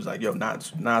because he was like, "Yo,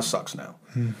 Nas sucks now."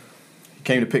 He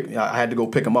came to pick me. I had to go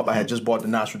pick him up. I had just bought the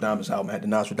Nostradamus album. I had the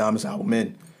Nostradamus album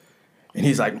in. And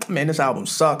he's like, "Man, this album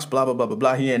sucks, blah, blah, blah, blah,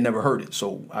 blah." He had never heard it.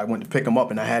 So I went to pick him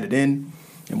up and I had it in.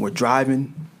 And we're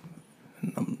driving.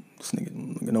 And I'm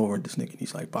looking over at this nigga. And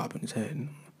he's like bopping his head. And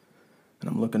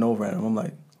I'm looking over at him. I'm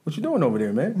like, "What you doing over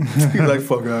there, man?" He's like,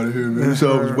 "Fuck out of here, man. This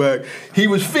album's whack." He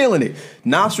was feeling it.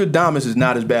 Nostradamus is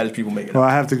not as bad as people make it Well, out.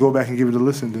 I have to go back and give it a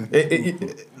listen then.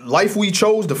 Life We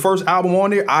Chose, the first album on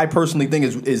there, I personally think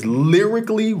is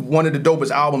lyrically one of the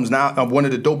dopest albums now, one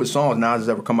of the dopest songs Nas has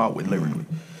ever come out with lyrically.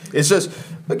 It's just,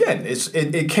 again,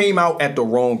 it came out at the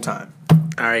wrong time.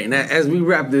 All right, now as we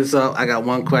wrap this up, I got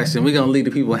one question. We're gonna leave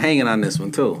the people hanging on this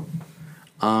one too.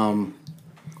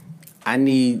 I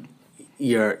need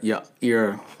your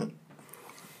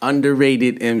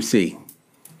underrated MC.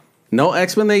 No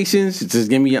explanations.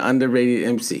 Just give me your underrated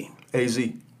MC. AZ.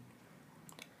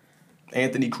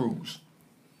 Anthony Cruz.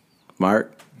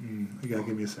 Mark. You gotta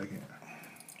give me a second.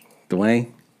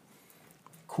 Dwayne.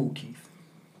 Cool Keith.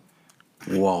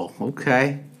 Whoa.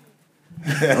 Okay.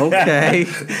 Okay.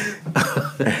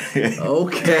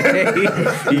 Okay.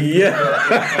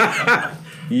 Yeah.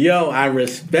 Yo, I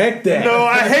respect that. No,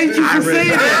 I hate you for saying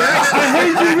that. I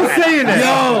hate you for saying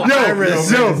that. I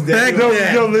respect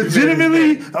that. Yo,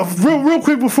 legitimately, real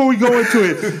quick before we go into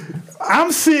it,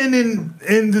 I'm sitting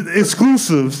in the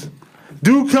exclusives.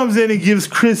 Dude comes in and gives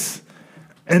Chris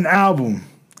an album,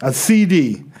 a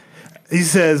CD. He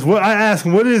says, "What?" I ask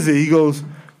him, "What is it?" He goes,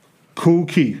 "Cool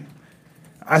Keith."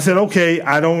 I said, "Okay,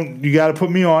 you got to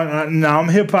put me on." Now I'm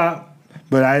hip hop,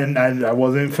 but I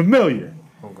wasn't familiar.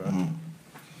 Okay.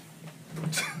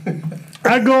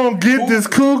 I go and get this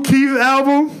Cool Keith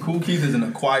album. Cool Keith is an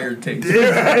acquired taste.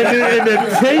 And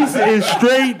the taste is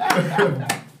straight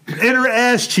inner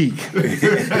ass cheek.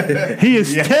 He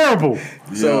is terrible.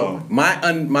 So my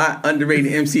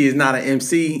underrated MC is not an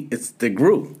MC, it's the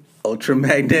group.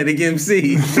 Ultramagnetic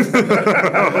MC.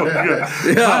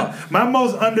 Yeah. My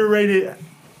most underrated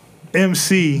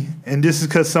MC, and this is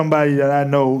because somebody that I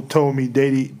know told me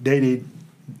dated.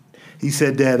 He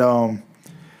said that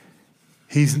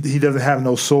he doesn't have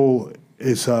no soul.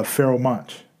 Is Pharoah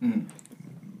Monch.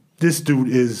 This dude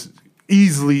is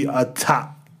easily a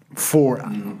top 4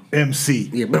 MC.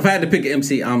 Yeah, but if I had to pick an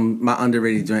MC, my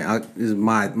underrated joint is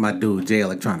my dude, Jay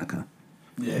Electronica.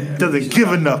 Yeah. Doesn't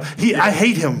give enough. I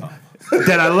hate him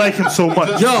that I like him so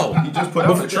much. Yo, He just put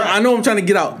out a track. I know I'm trying to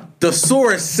get out. The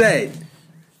source said,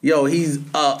 yo, he's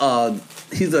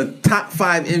a top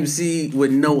 5 MC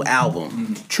with no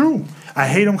album. True. I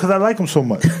hate him because I like him so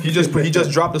much. He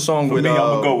just dropped a song For with. me, I'm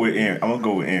gonna go with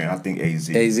Aaron. I think AZ.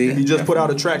 AZ? He just put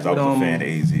out a track I with was a fan of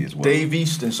AZ as well. Dave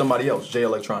East and somebody else, Jay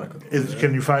Electronica.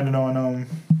 Can you find it on?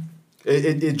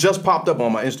 It just popped up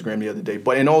on my Instagram the other day.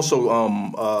 But and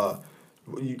also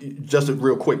just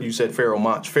real quick, you said Pharoah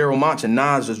Monch. Pharoah Monch and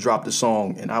Nas just dropped a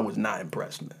song, and I was not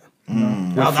impressed,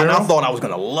 man. I thought I was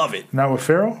gonna love it. Not with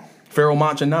Pharoah? Pharoah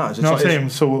Monch and Nas. No, I'm saying.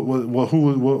 So what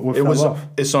It fell was. off?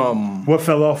 It's What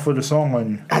fell off for the song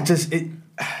on you? I just It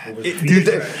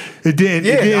didn't.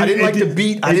 I didn't like the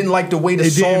beat. I didn't like the way the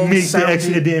song sounded.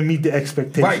 It didn't meet the Right.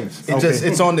 expectations.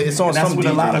 It's on That's some with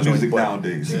a lot DJ of joint, music but-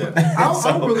 nowadays. I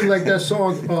don't really like that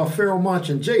song, Pharoah Monch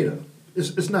and Jada.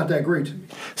 It's not that great to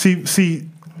me. See,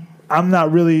 I'm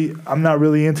not really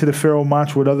into the Pharoah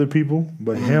Monch with other people,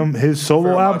 but his solo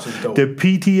Pharoah album, Monch is dope. the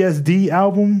PTSD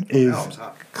album, is album's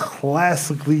hot.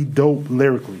 classically dope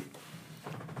lyrically.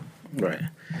 Right.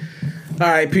 All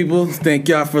right, people. Thank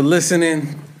y'all for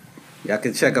listening. Y'all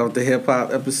can check out the hip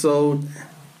hop episode.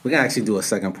 We're gonna actually do a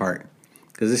second part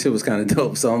because this shit was kind of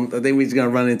dope. So I think we're just gonna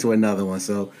run into another one.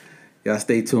 So y'all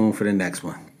stay tuned for the next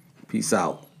one. Peace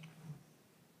out.